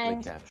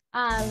and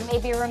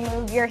maybe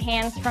remove your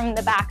hands from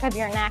the back of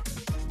your neck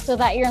so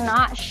that you're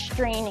not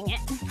straining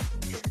it.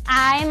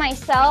 I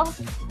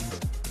myself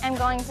am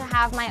going to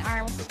have my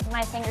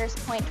fingers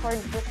point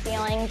towards the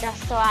ceiling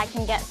just so I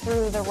can get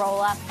through the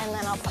roll up, and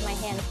then I'll put my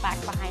hands back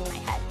behind my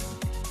head.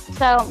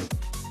 So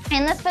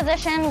in this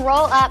position,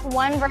 roll up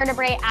one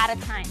vertebrae at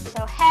a time.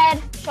 So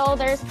head,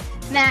 shoulders,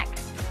 neck,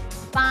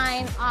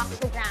 spine off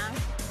the ground,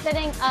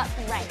 sitting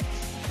upright.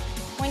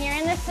 When you're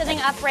in this sitting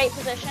upright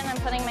position, I'm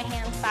putting my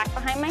hands back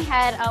behind my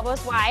head,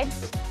 elbows wide.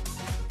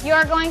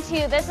 You're going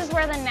to, this is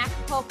where the neck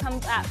pull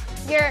comes up.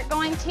 You're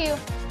going to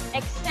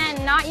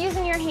extend, not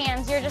using your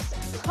hands, you're just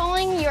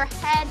pulling your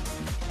head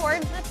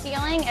towards the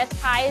ceiling as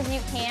high as you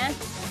can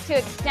to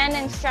extend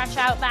and stretch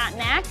out that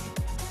neck.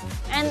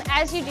 And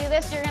as you do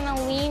this, you're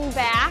gonna lean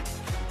back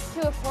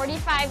to a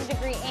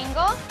 45-degree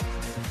angle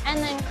and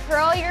then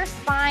curl your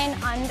spine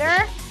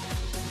under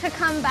to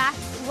come back,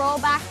 roll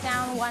back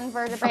down one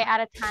vertebrae at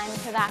a time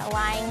to that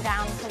lying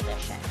down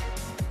position.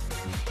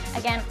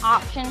 Again,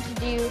 option to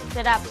do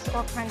sit-ups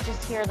or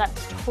crunches here,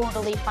 that's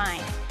totally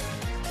fine.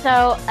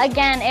 So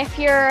again, if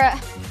you're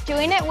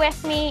doing it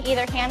with me,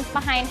 either hands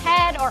behind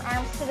head or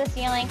arms to the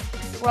ceiling,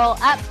 roll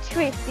up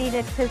to a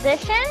seated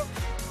position.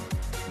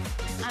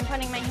 I'm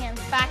putting my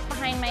hands back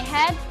behind my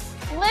head,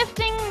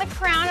 lifting the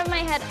crown of my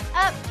head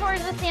up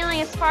towards the ceiling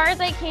as far as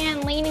I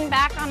can, leaning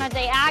back on a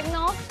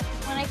diagonal.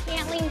 When I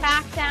can't lean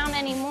back down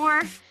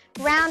anymore,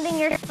 rounding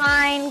your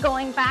spine,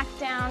 going back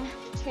down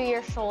to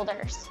your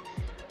shoulders.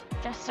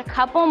 Just a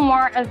couple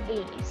more of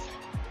these.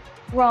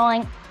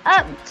 Rolling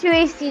up to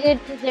a seated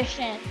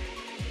position,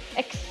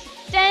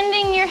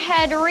 extending your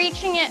head,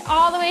 reaching it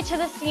all the way to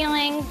the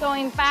ceiling,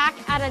 going back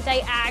at a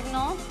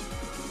diagonal.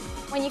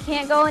 When you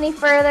can't go any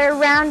further,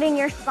 rounding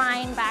your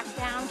spine back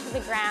down to the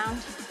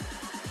ground.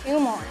 2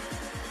 more.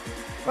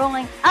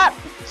 Rolling up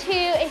to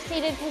a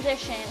seated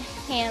position,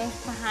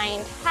 hands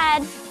behind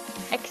head,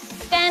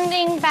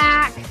 extending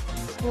back,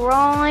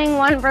 rolling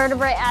one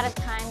vertebrae at a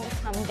time to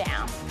come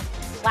down.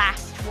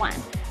 Last one.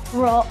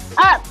 Roll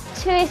up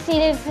to a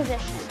seated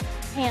position,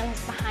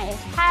 hands behind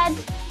head,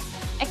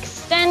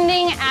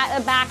 extending at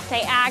a back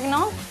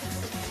diagonal,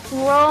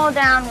 roll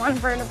down one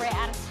vertebrae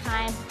at a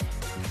time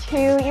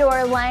to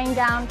your lying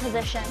down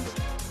position.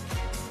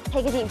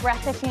 Take a deep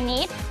breath if you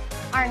need.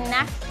 Our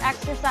next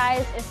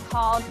exercise is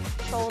called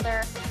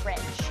shoulder bridge.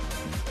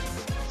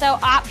 So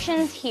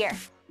options here.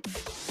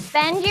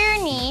 Bend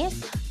your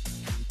knees,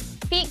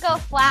 feet go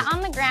flat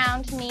on the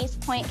ground, knees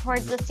point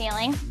towards the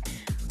ceiling.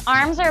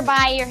 Arms are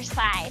by your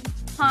side,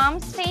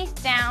 palms face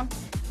down,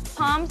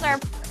 palms are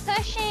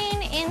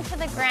pushing into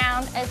the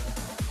ground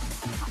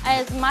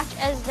as much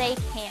as they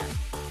can.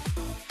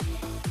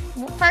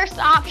 First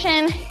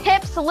option,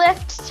 hips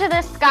lift to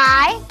the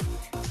sky.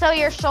 So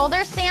your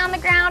shoulders stay on the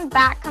ground,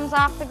 back comes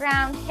off the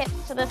ground,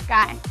 hips to the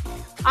sky.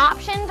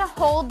 Option to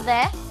hold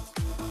this,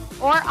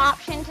 or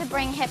option to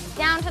bring hips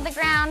down to the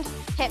ground,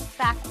 hips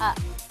back up.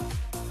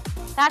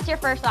 That's your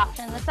first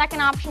option. The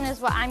second option is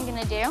what I'm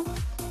gonna do.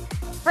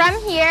 From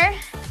here,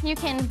 you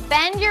can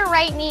bend your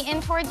right knee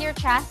in towards your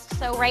chest,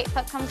 so right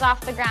foot comes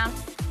off the ground,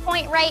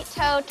 point right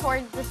toe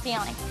towards the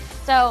ceiling.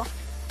 So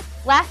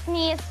left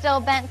knee is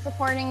still bent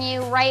supporting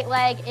you, right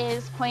leg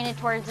is pointed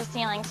towards the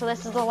ceiling. So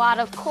this is a lot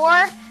of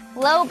core,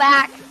 low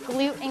back,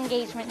 glute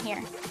engagement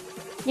here.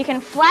 You can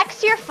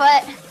flex your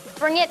foot,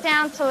 bring it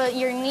down so that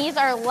your knees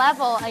are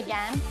level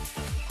again.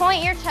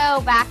 Point your toe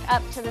back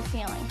up to the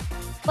ceiling.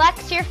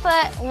 Flex your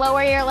foot,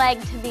 lower your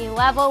leg to be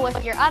level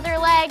with your other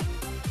leg.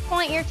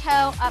 Point your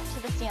toe up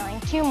to the ceiling.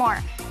 2 more.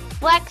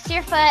 Flex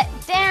your foot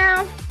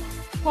down,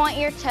 point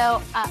your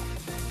toe up.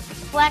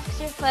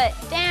 Flex your foot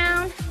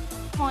down,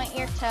 point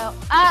your toe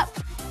up.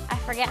 I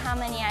forget how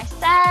many I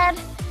said.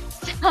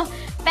 So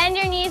bend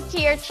your knees to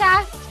your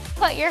chest,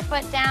 put your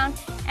foot down,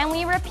 and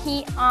we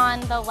repeat on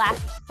the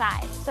left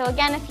side. So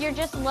again, if you're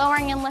just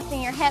lowering and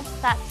lifting your hips,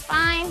 that's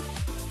fine.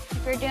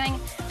 If you're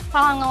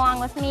following along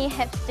with me,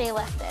 hips stay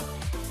lifted.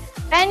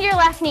 Bend your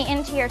left knee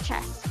into your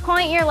chest.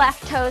 Point your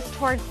left toes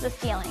towards the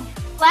ceiling.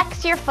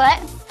 Flex your foot.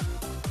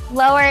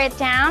 Lower it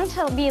down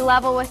to be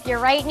level with your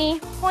right knee.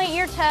 Point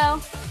your toe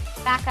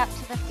back up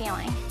to the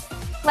ceiling.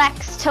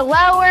 Flex to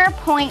lower,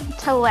 point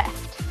to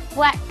lift.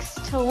 Flex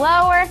to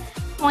lower,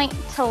 point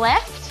to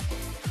lift.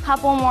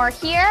 Couple more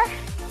here.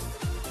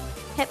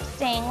 Hips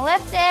staying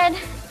lifted.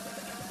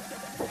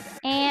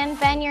 And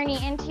bend your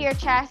knee into your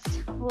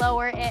chest.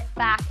 Lower it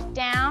back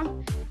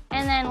down.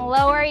 And then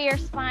lower your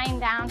spine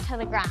down to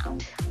the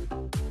ground.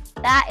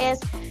 That is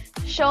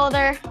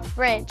shoulder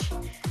bridge.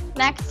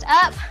 Next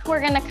up,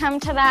 we're gonna come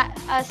to that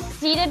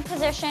seated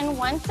position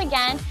once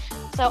again.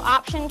 So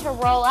option to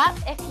roll up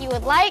if you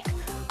would like,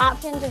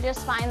 option to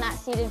just find that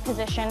seated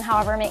position,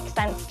 however makes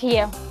sense to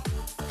you.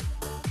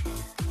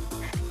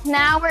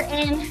 Now we're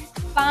in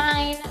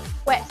spine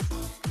twist.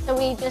 So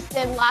we just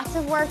did lots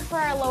of work for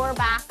our lower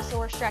back, so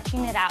we're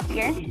stretching it out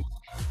here.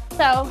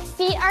 So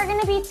feet are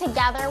gonna be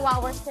together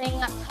while we're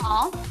sitting up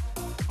tall.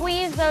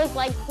 Squeeze those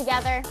legs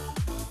together.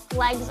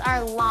 Legs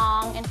are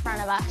long in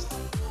front of us.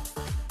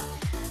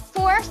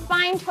 For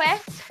spine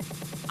twist,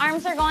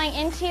 arms are going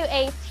into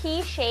a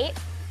T shape.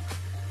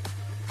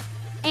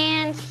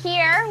 And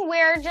here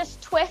we're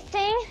just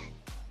twisting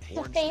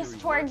to face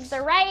towards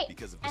the right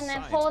and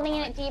then holding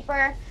it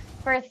deeper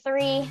for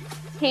 3,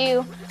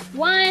 2,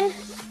 1.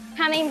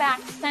 Coming back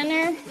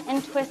center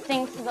and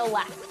twisting to the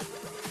left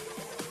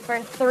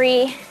for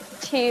 3,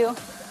 2,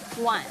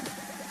 1.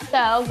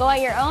 So go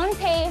at your own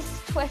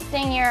pace,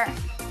 twisting your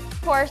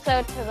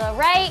torso to the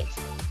right,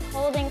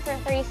 holding for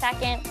 3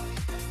 seconds,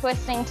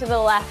 twisting to the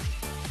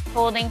left,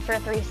 holding for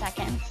 3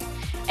 seconds.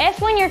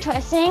 If when you're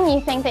twisting, you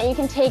think that you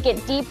can take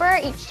it deeper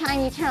each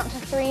time you count to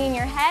 3 in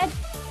your head,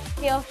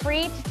 feel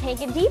free to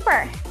take it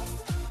deeper.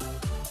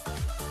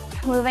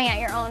 Moving at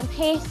your own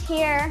pace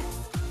here.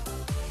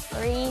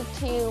 3,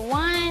 2,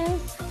 1,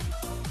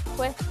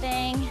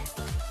 twisting.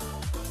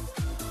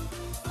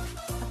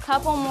 A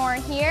couple more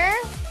here.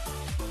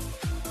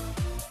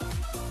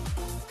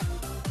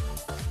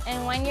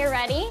 And when you're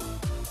ready,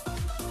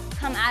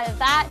 come out of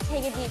that,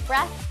 take a deep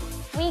breath.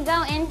 We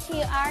go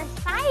into our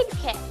side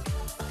kick.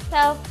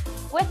 So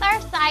with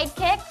our side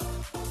kicks,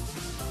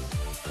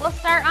 we'll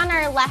start on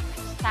our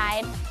left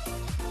side.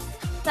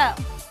 So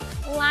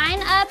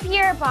line up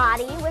your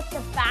body with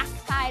the back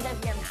side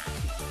of your mat.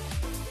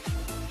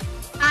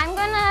 I'm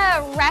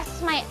gonna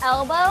rest my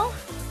elbow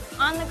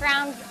on the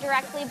ground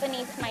directly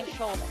beneath my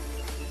shoulder.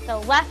 So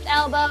left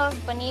elbow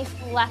beneath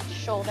left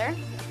shoulder.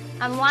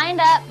 I'm lined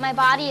up, my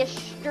body is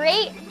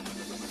straight.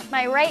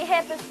 My right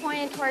hip is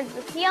pointed towards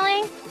the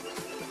ceiling.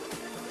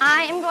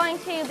 I am going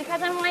to,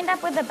 because I'm lined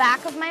up with the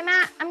back of my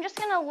mat, I'm just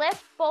gonna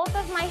lift both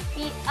of my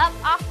feet up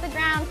off the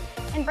ground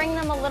and bring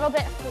them a little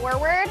bit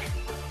forward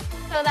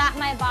so that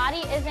my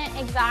body isn't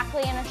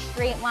exactly in a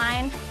straight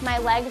line. My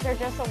legs are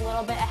just a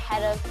little bit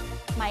ahead of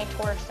my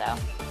torso.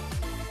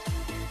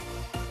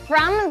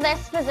 From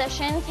this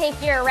position, take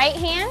your right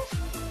hand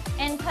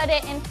and put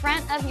it in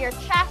front of your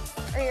chest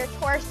or your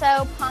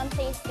torso, palm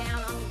face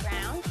down on the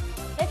ground.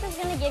 This is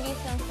going to give you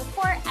some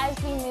support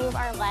as we move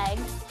our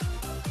legs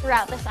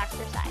throughout this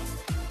exercise.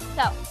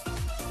 So,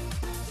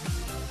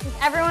 does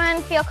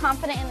everyone feel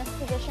confident in this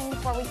position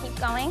before we keep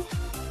going?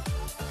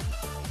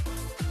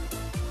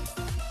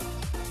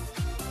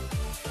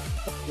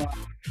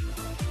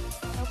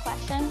 No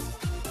questions?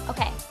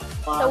 Okay,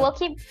 so we'll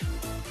keep.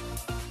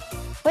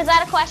 Was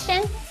that a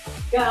question?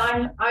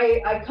 Yeah,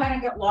 I kind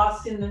of got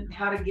lost in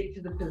how to get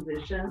to the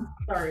position.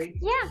 Sorry.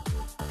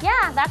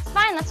 Yeah, that's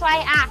fine. That's why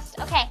I asked.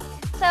 Okay,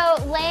 so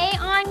lay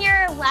on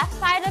your left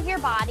side of your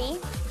body.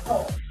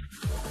 Oh.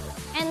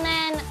 And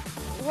then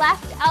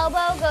left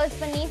elbow goes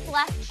beneath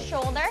left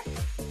shoulder.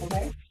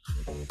 Okay.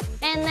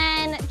 And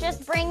then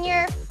just bring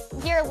your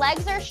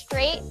legs are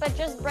straight, but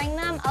just bring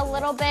them a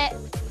little bit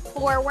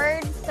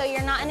forward so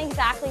you're not in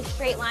exactly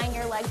straight line.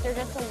 Your legs are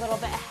just a little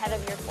bit ahead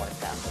of your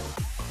torso.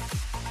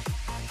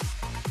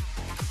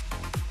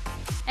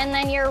 And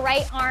then your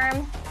right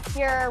arm,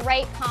 your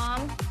right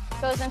palm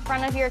goes in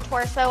front of your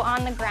torso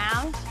on the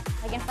ground,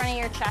 like in front of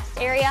your chest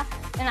area.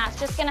 And that's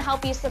just gonna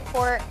help you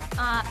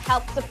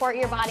help support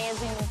your body as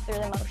we move through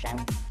the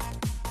motion.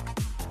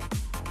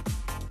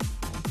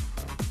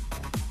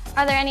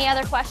 Are there any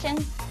other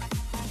questions?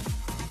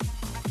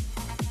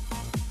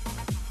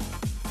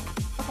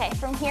 Okay,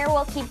 from here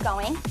we'll keep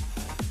going.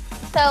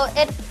 So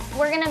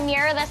we're gonna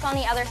mirror this on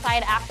the other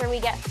side after we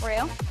get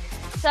through.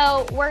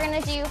 So we're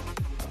gonna do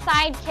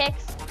side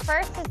kicks.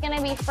 First is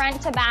gonna be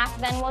front to back,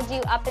 then we'll do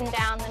up and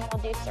down, then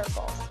we'll do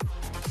circles.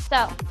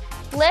 So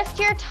lift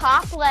your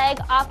top leg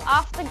up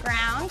off the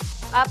ground,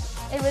 up.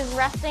 It was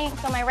resting,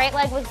 so my right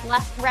leg was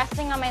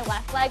resting on my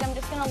left leg. I'm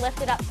just gonna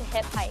lift it up to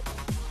hip height.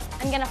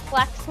 I'm gonna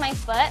flex my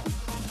foot,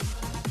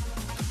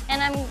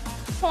 and I'm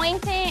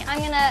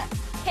gonna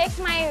kick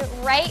my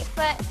right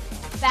foot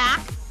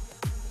back,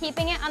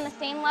 keeping it on the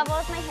same level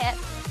as my hip,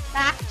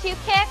 back 2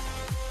 kicks,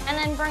 and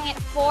then bring it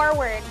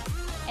forward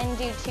and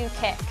do 2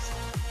 kicks.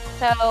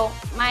 So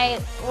my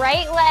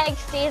right leg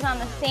stays on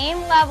the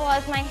same level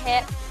as my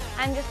hip.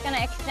 I'm just gonna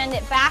extend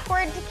it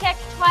backward to kick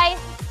twice,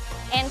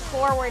 and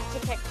forward to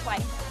kick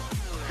twice.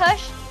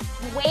 Push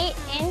weight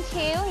into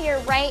your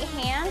right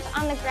hand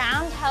on the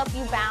ground to help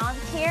you balance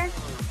here,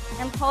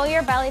 and pull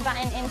your belly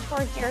button in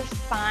towards your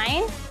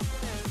spine.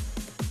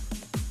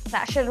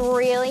 That should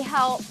really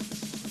help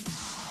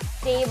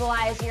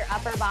stabilize your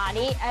upper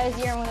body as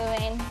you're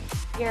moving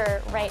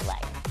your right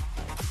leg.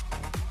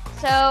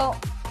 So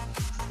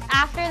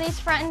after these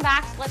front and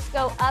backs, let's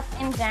go up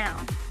and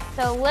down.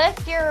 So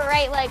lift your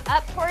right leg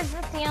up towards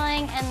the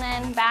ceiling and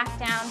then back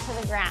down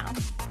to the ground.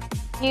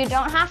 You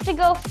don't have to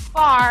go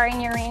far in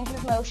your range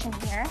of motion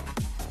here.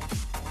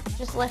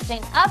 Just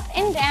lifting up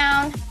and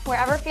down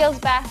wherever feels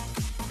best.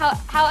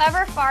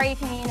 However far you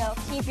can,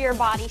 keep your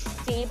body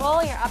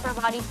stable, your upper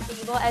body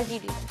stable as you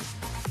do this.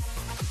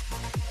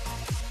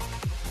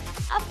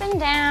 Up and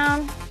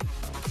down,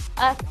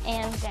 up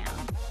and down.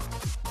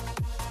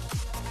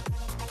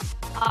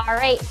 All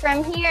right,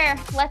 from here,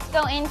 let's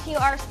go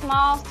into our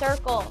small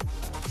circles.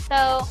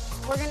 So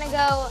we're gonna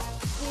go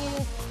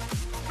use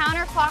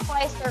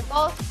counterclockwise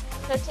circles.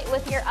 So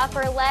with your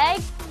upper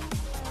leg,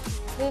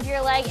 move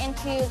your leg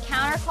into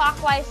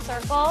counterclockwise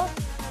circles.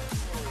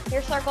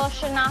 Your circle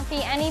should not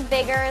be any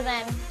bigger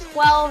than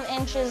 12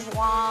 inches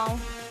long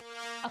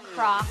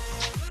across.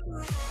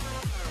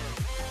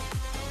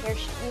 You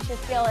should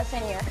feel this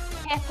in your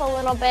hip a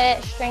little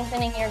bit,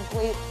 strengthening your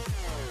glutes.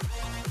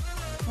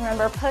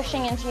 Remember,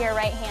 pushing into your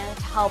right hand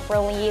to help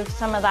relieve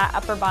some of that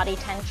upper body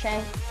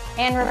tension,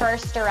 and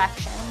reverse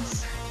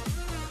directions.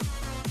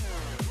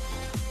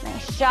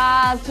 Nice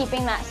job,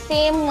 keeping that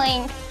same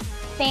length,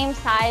 same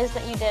size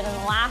that you did in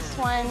the last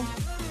one.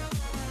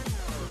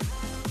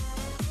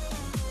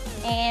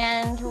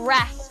 And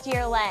rest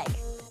your leg.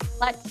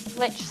 Let's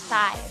switch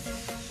sides.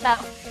 So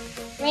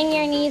bring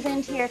your knees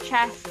into your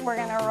chest. We're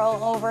gonna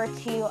roll over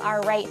to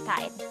our right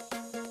side.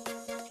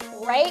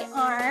 Right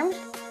arm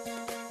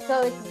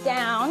goes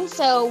down,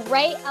 so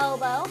right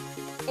elbow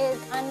is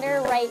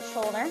under right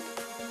shoulder.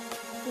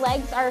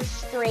 Legs are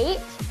straight.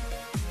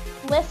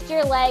 Lift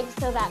your legs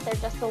so that they're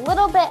just a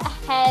little bit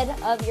ahead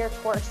of your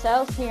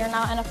torso, so you're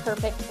not in a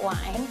perfect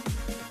line.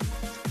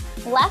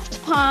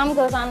 Left palm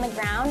goes on the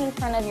ground in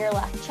front of your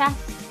left chest.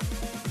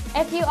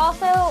 If you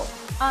also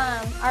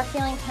are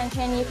feeling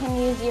tension, you can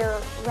use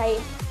your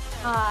right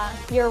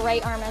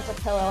arm as a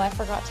pillow. I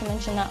forgot to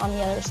mention that on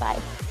the other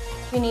side.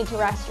 You need to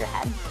rest your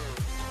head.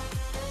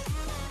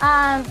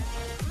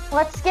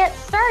 Let's get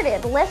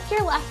started. Lift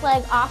your left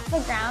leg off the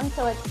ground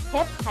so it's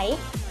hip height.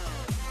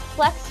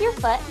 Flex your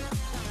foot.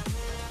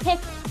 Kick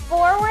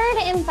forward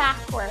and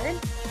backward.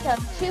 So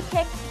 2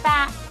 kicks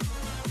back,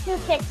 2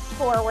 kicks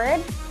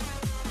forward.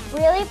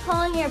 Really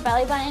pulling your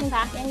belly button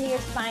back into your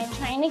spine,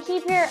 trying to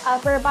keep your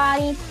upper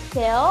body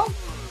still.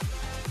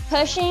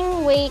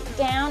 Pushing weight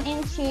down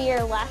into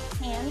your left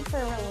hand for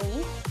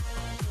relief.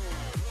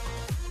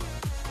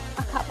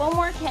 A couple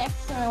more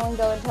kicks and then we'll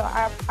go into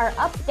our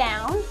up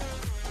down.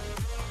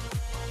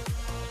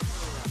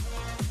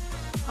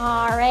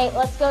 All right,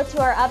 let's go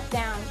to our up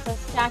down. So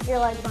stack your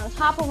legs on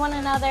top of one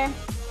another.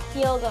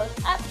 Heel goes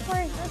up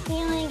towards the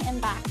ceiling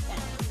and back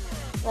down.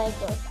 Leg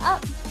goes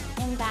up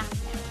and back down.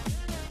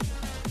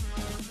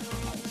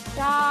 Nice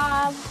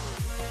job.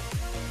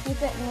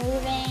 Keep it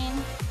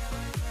moving.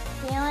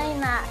 Feeling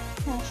that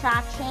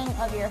contraction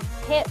of your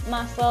hip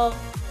muscle,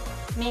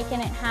 making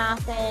it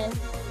happen,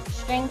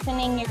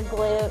 strengthening your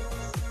glutes.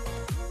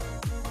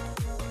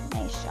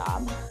 Nice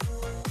job.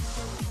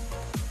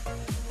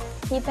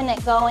 Keeping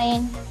it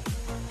going.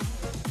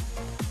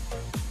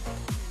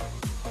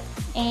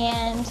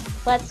 And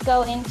let's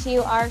go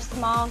into our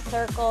small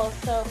circles.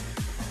 So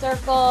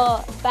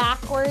circle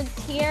backwards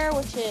here,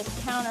 which is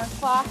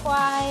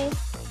counterclockwise.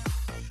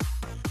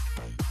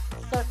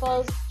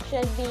 Circles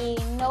should be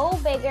no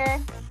bigger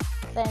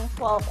than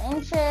 12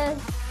 inches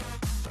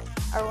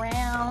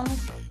around.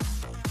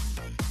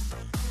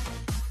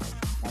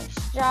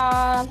 Nice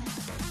job.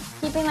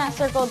 Keeping that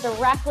circle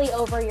directly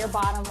over your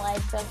bottom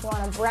leg. So if you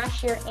want to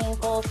brush your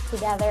ankles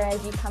together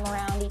as you come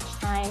around each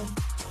time,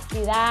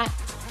 do that.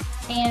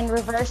 And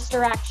reverse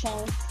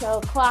directions.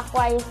 So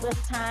clockwise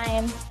this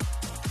time.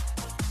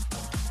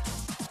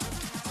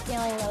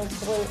 Feeling those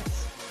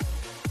glutes.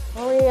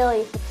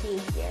 Really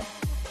fatigued here.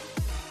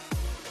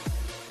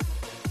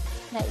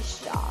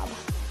 Nice job.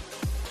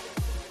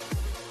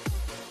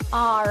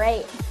 All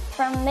right,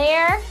 from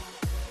there,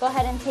 go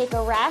ahead and take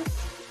a rest.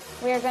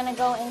 We're gonna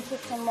go into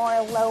some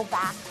more low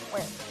back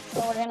work.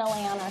 So we're gonna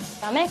lay on our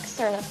stomachs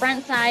or the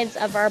front sides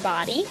of our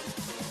body.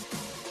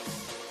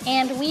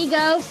 And we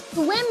go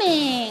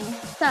swimming.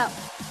 So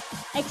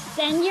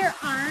extend your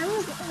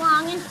arms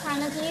long in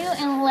front of you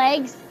and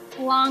legs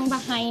long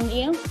behind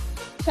you.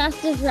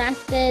 Chest is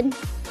rested.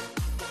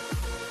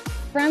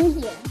 From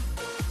here,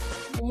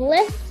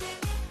 lift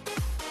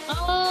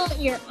all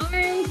your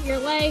arms, your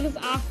legs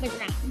off the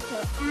ground.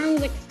 So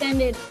arms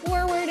extended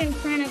forward in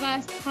front of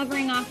us,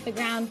 hovering off the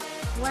ground.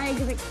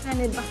 Legs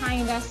extended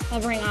behind us,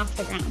 hovering off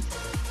the ground.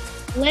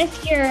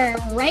 Lift your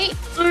right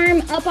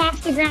arm up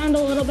off the ground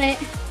a little bit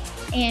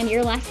and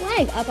your left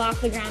leg up off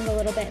the ground a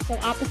little bit. So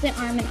opposite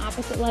arm and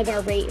opposite leg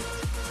are raised.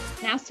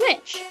 Now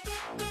switch.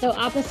 So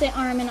opposite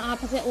arm and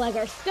opposite leg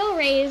are still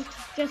raised,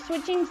 just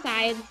switching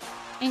sides,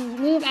 and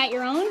move at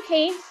your own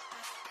pace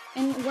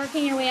and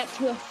working your way up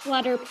to a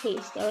flutter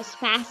pace. So as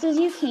fast as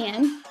you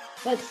can,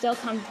 but still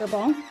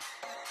comfortable.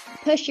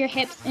 Push your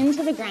hips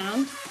into the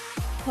ground.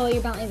 Pull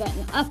your belly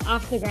button up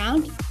off the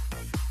ground.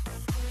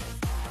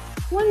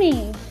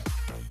 Swimming.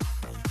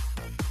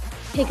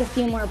 Take a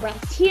few more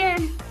breaths here.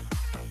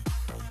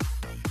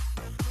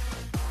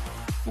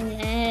 And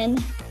then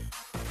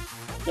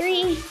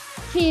 3,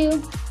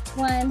 2,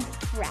 1,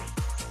 rest.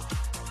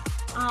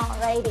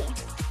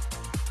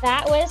 Alrighty.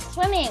 That was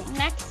swimming.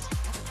 Next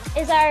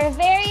is our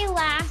very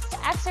last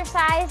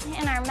exercise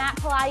in our mat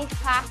Pilates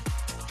class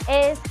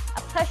is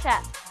a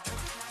push-up.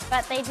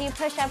 But they do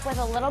push up with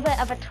a little bit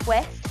of a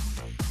twist.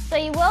 So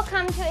you will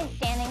come to a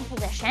standing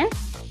position.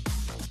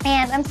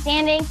 And I'm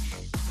standing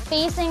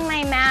facing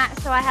my mat,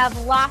 so I have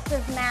lots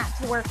of mat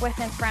to work with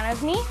in front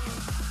of me.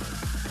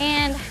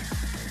 And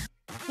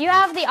you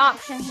have the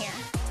option here.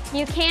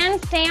 You can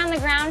stay on the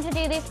ground to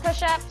do these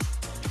push-ups,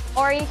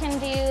 or you can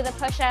do the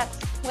push-ups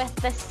with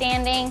the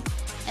standing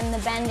and the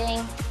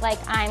bending like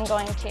I'm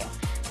going to.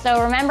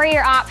 So remember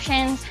your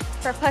options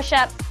for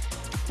push-ups.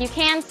 You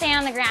can stay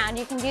on the ground.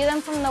 You can do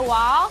them from the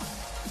wall.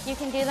 You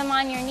can do them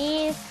on your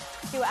knees,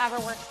 do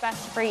whatever works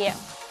best for you.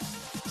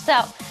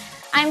 So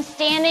I'm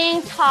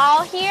standing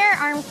tall here,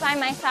 arms by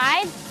my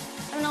sides.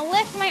 I'm gonna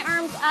lift my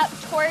arms up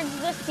towards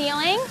the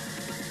ceiling.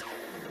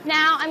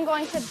 Now I'm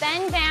going to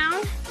bend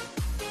down,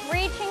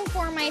 reaching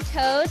for my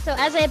toes. So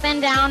as I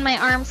bend down, my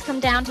arms come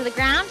down to the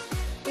ground.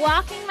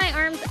 Walking my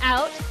arms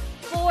out,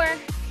 4,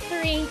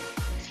 3,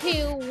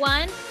 2,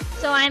 1.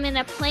 So I'm in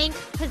a plank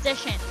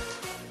position.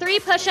 3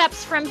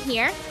 push-ups from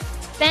here.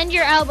 Bend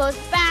your elbows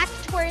back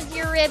towards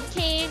your rib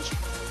cage.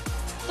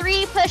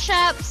 3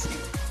 push-ups,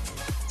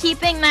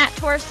 keeping that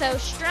torso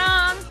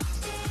strong.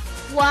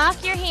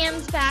 Walk your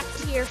hands back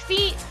to your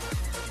feet.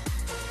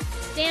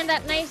 Stand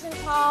up nice and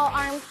tall,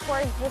 arms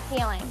towards the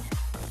ceiling.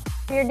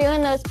 If you're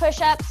doing those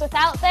push-ups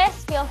without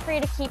this, feel free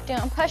to keep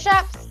doing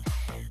push-ups.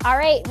 All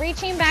right,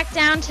 reaching back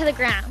down to the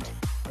ground.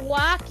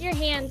 Walk your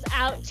hands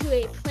out to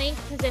a plank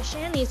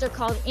position. These are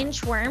called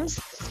inchworms.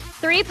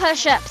 3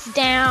 push-ups,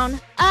 down,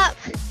 up,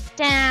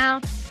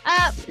 down,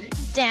 up,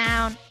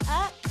 down,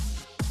 up.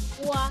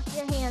 Walk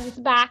your hands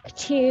back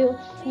to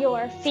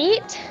your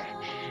feet.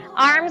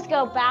 Arms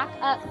go back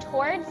up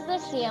towards the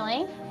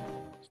ceiling.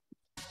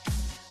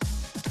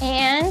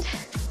 And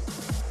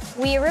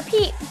we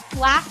repeat.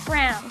 Last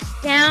round.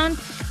 Down,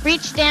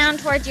 reach down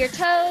towards your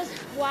toes.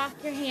 Walk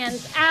your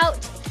hands out.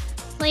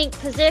 Plank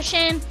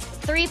position.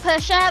 3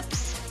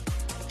 push-ups.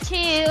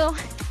 2,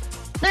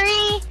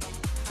 3.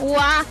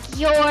 Walk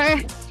your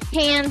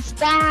hands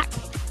back.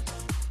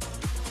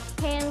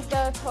 Hands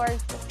go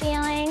towards the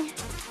ceiling.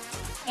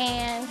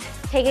 And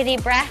take a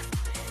deep breath.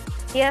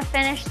 You have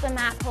finished the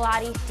mat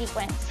Pilates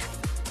sequence.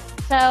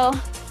 So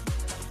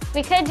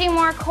we could do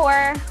more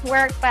core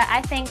work, but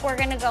I think we're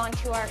gonna go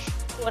into our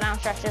cool down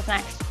stretches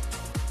next.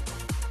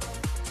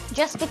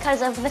 Just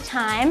because of the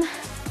time.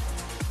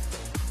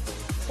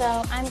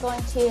 So I'm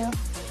going to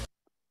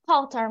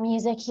halt our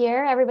music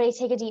here. Everybody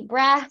take a deep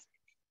breath.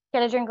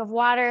 Get a drink of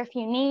water if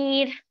you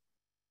need.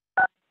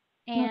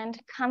 And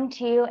come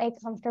to a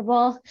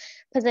comfortable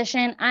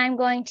position. I'm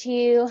going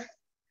to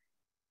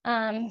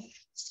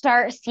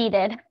start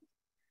seated.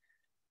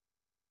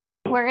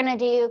 We're gonna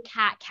do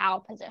cat-cow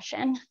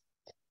position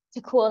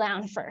to cool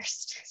down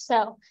first.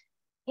 So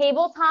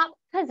tabletop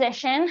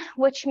position,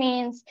 which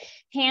means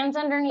hands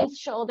underneath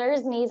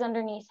shoulders, knees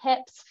underneath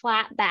hips,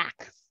 flat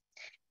back.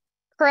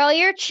 Curl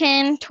your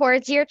chin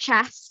towards your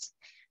chest.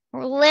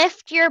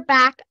 Lift your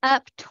back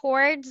up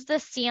towards the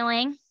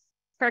ceiling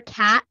for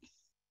cat.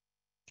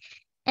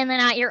 And then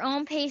at your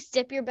own pace,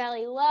 dip your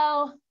belly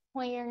low,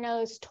 point your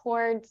nose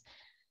towards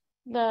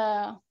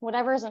the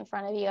whatever's in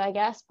front of you, I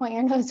guess. Point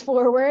your nose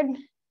forward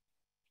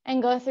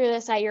and go through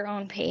this at your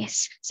own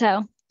pace.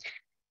 So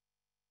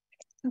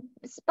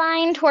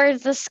spine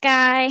towards the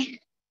sky,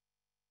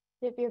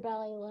 dip your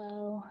belly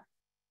low.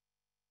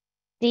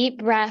 Deep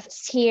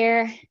breaths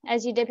here.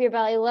 As you dip your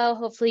belly low,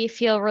 hopefully you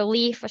feel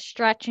relief, a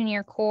stretch in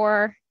your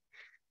core.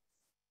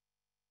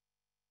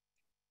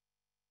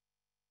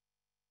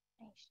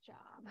 Nice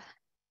job.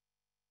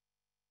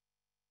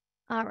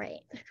 All right,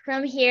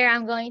 from here,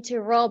 I'm going to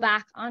roll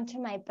back onto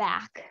my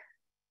back.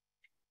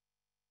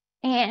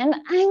 And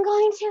I'm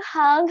going to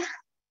hug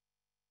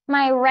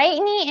my right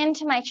knee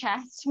into my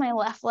chest. My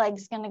left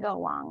leg's gonna go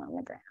long on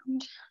the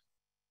ground.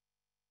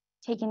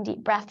 Taking deep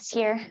breaths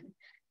here.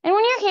 And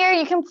when you're here,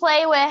 you can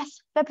play with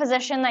the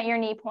position that your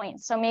knee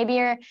points. So maybe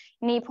your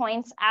knee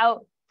points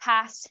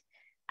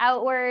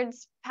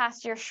outwards,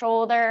 past your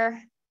shoulder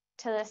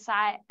to the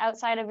side,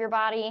 outside of your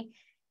body.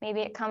 Maybe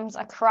it comes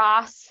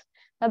across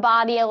the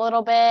body a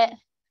little bit.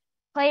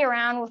 Play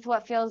around with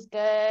what feels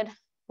good,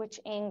 which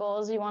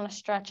angles you want to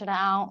stretch it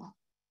out.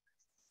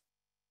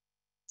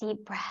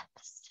 Deep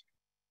breaths.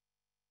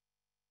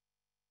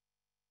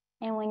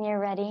 And when you're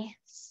ready,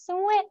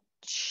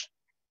 switch.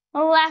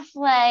 Left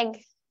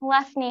leg,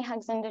 left knee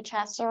hugs into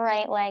chest,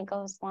 right leg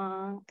goes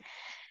long.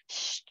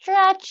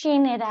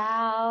 Stretching it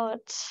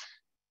out.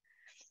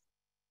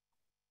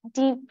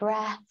 Deep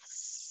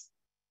breaths.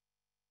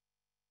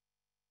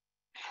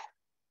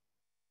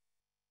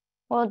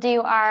 We'll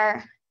do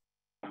our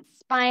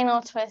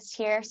spinal twist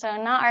here.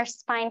 So not our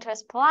spine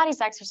twist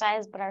Pilates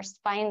exercise, but our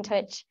spine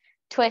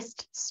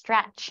twist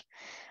stretch.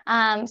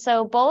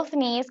 So both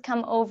knees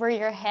come over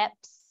your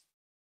hips.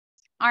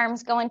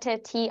 Arms go into a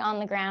T on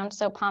the ground.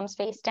 So palms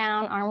face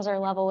down, arms are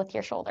level with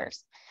your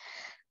shoulders.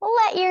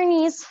 Let your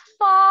knees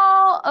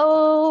fall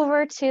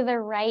over to the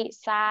right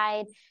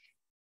side.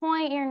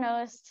 Point your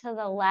nose to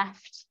the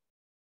left.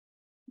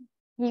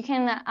 You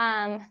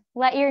can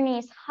let your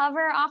knees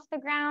hover off the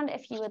ground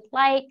if you would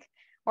like,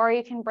 or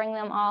you can bring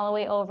them all the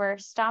way over,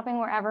 stopping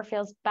wherever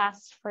feels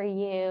best for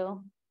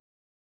you.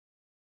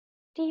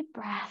 Deep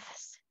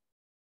breaths.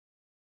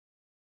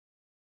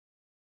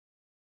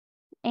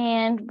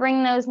 And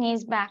bring those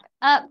knees back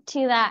up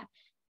to that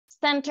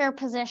center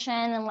position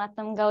and let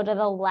them go to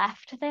the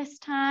left this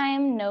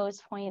time.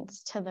 Nose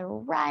points to the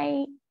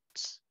right.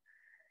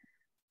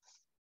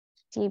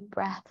 Deep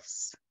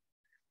breaths.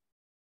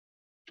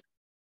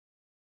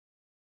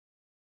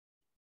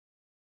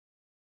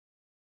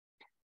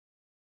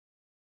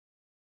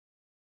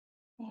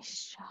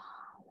 Nice job.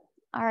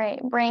 All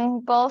right,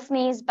 bring both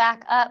knees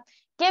back up.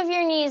 Give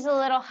your knees a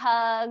little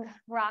hug,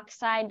 rock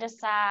side to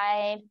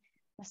side,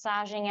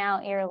 massaging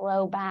out your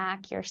low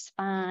back, your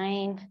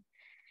spine.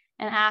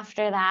 And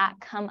after that,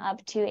 come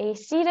up to a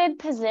seated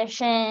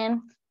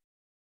position.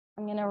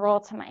 I'm gonna roll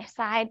to my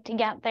side to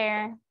get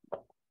there.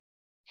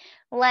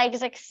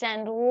 Legs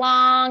extend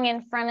long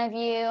in front of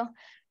you.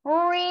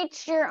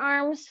 Reach your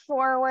arms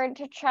forward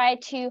to try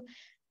to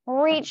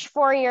reach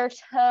for your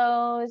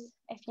toes.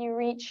 If you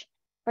reach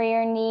for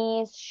your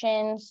knees,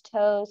 shins,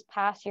 toes,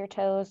 past your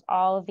toes,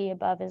 all of the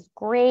above is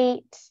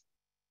great.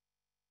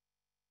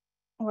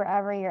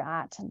 Wherever you're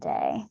at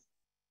today.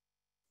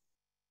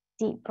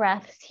 Deep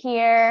breaths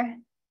here.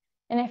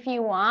 And if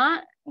you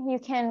want, you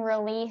can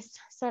release,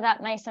 sit up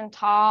nice and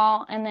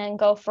tall, and then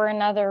go for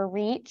another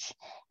reach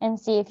and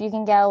see if you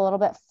can get a little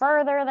bit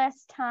further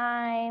this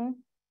time.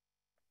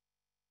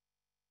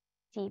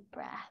 Deep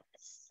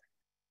breaths.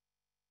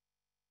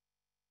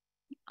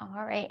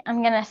 All right,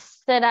 I'm gonna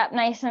sit up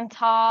nice and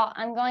tall.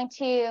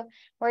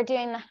 We're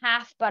doing the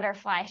half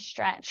butterfly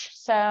stretch.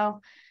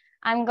 So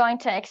I'm going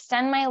to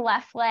extend my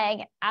left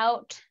leg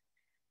out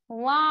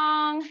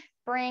long,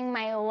 bring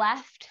my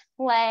left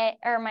leg,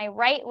 or my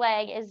right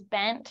leg is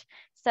bent.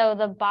 So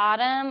the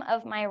bottom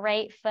of my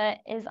right foot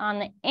is on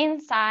the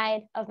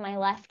inside of my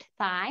left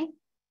thigh.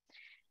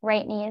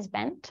 Right knee is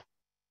bent.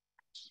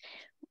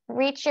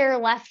 Reach your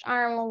left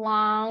arm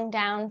long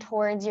down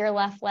towards your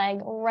left leg.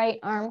 Right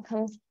arm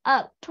comes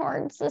up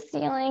towards the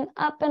ceiling,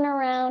 up and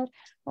around.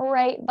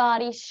 Right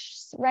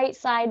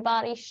side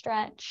body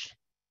stretch.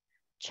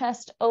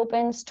 Chest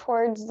opens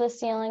towards the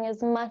ceiling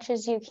as much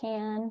as you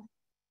can.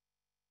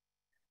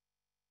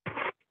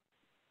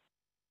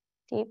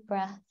 Deep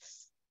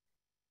breaths.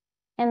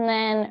 And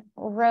then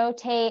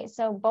rotate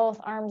so both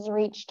arms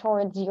reach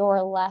towards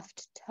your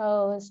left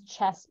toes,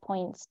 chest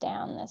points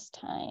down this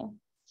time.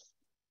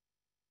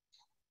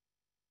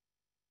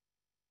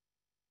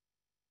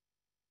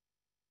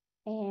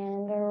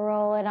 And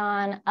roll it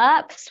on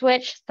up,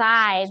 switch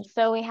sides.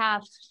 So we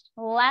have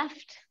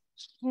left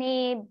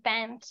knee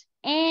bent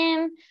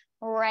in,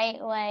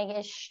 right leg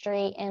is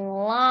straight and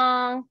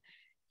long.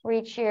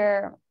 Reach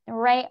your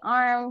right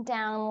arm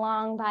down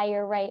long by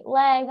your right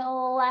leg.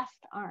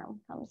 Left arm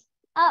comes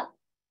up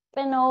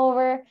and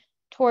over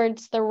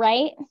towards the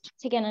right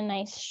to get a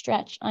nice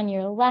stretch on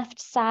your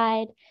left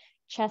side.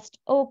 Chest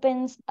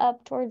opens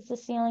up towards the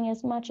ceiling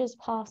as much as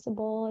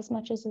possible, as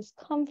much as is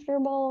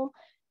comfortable,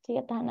 to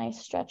get that nice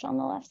stretch on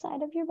the left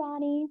side of your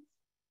body.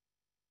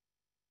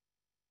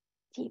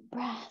 Deep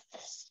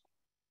breaths.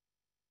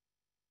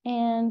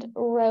 And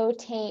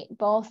rotate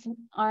both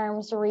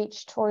arms,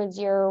 reach towards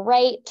your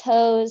right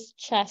toes,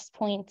 chest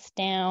points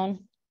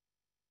down.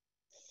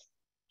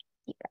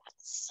 Deep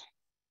breaths.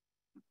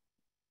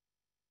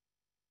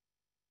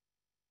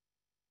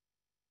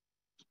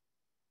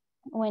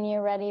 When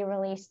you're ready,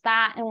 release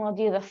that, and we'll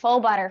do the full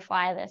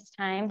butterfly this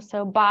time.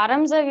 So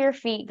bottoms of your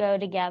feet go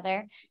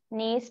together,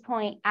 knees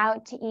point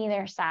out to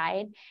either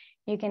side.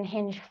 You can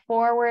hinge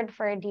forward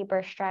for a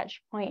deeper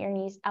stretch, point your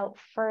knees out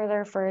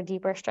further for a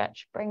deeper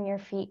stretch, bring your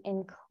feet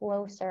in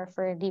closer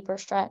for a deeper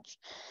stretch.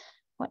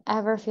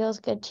 Whatever feels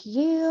good to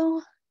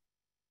you.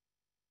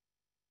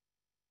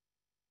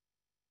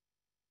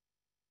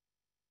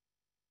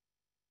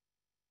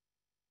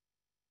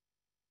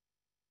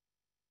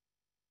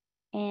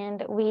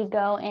 And we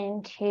go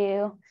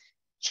into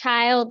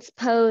child's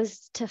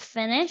pose to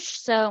finish.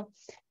 So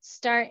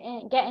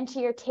get into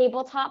your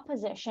tabletop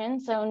position.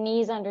 So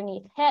knees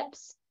underneath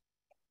hips,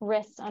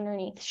 wrists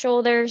underneath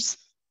shoulders.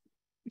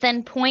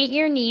 Then point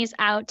your knees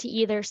out to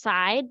either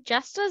side,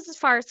 just as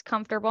far as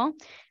comfortable,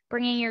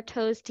 bringing your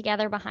toes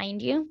together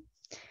behind you.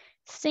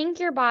 Sink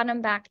your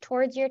bottom back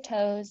towards your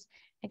toes.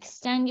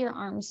 Extend your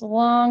arms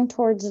long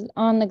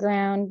on the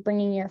ground,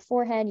 bringing your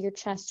forehead, your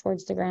chest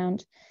towards the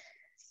ground.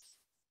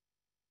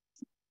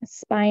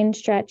 spine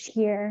stretch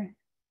here.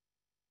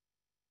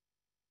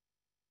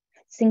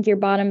 Sink your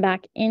bottom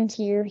back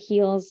into your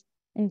heels,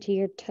 into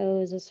your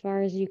toes as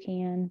far as you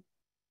can.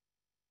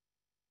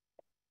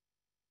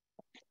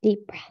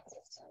 Deep breaths.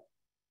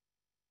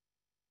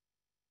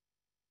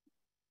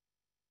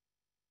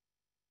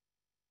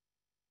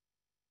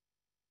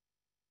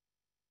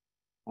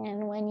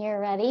 And when you're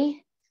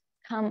ready,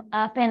 come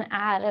up and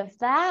out of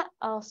that.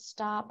 I'll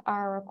stop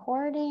our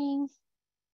recording.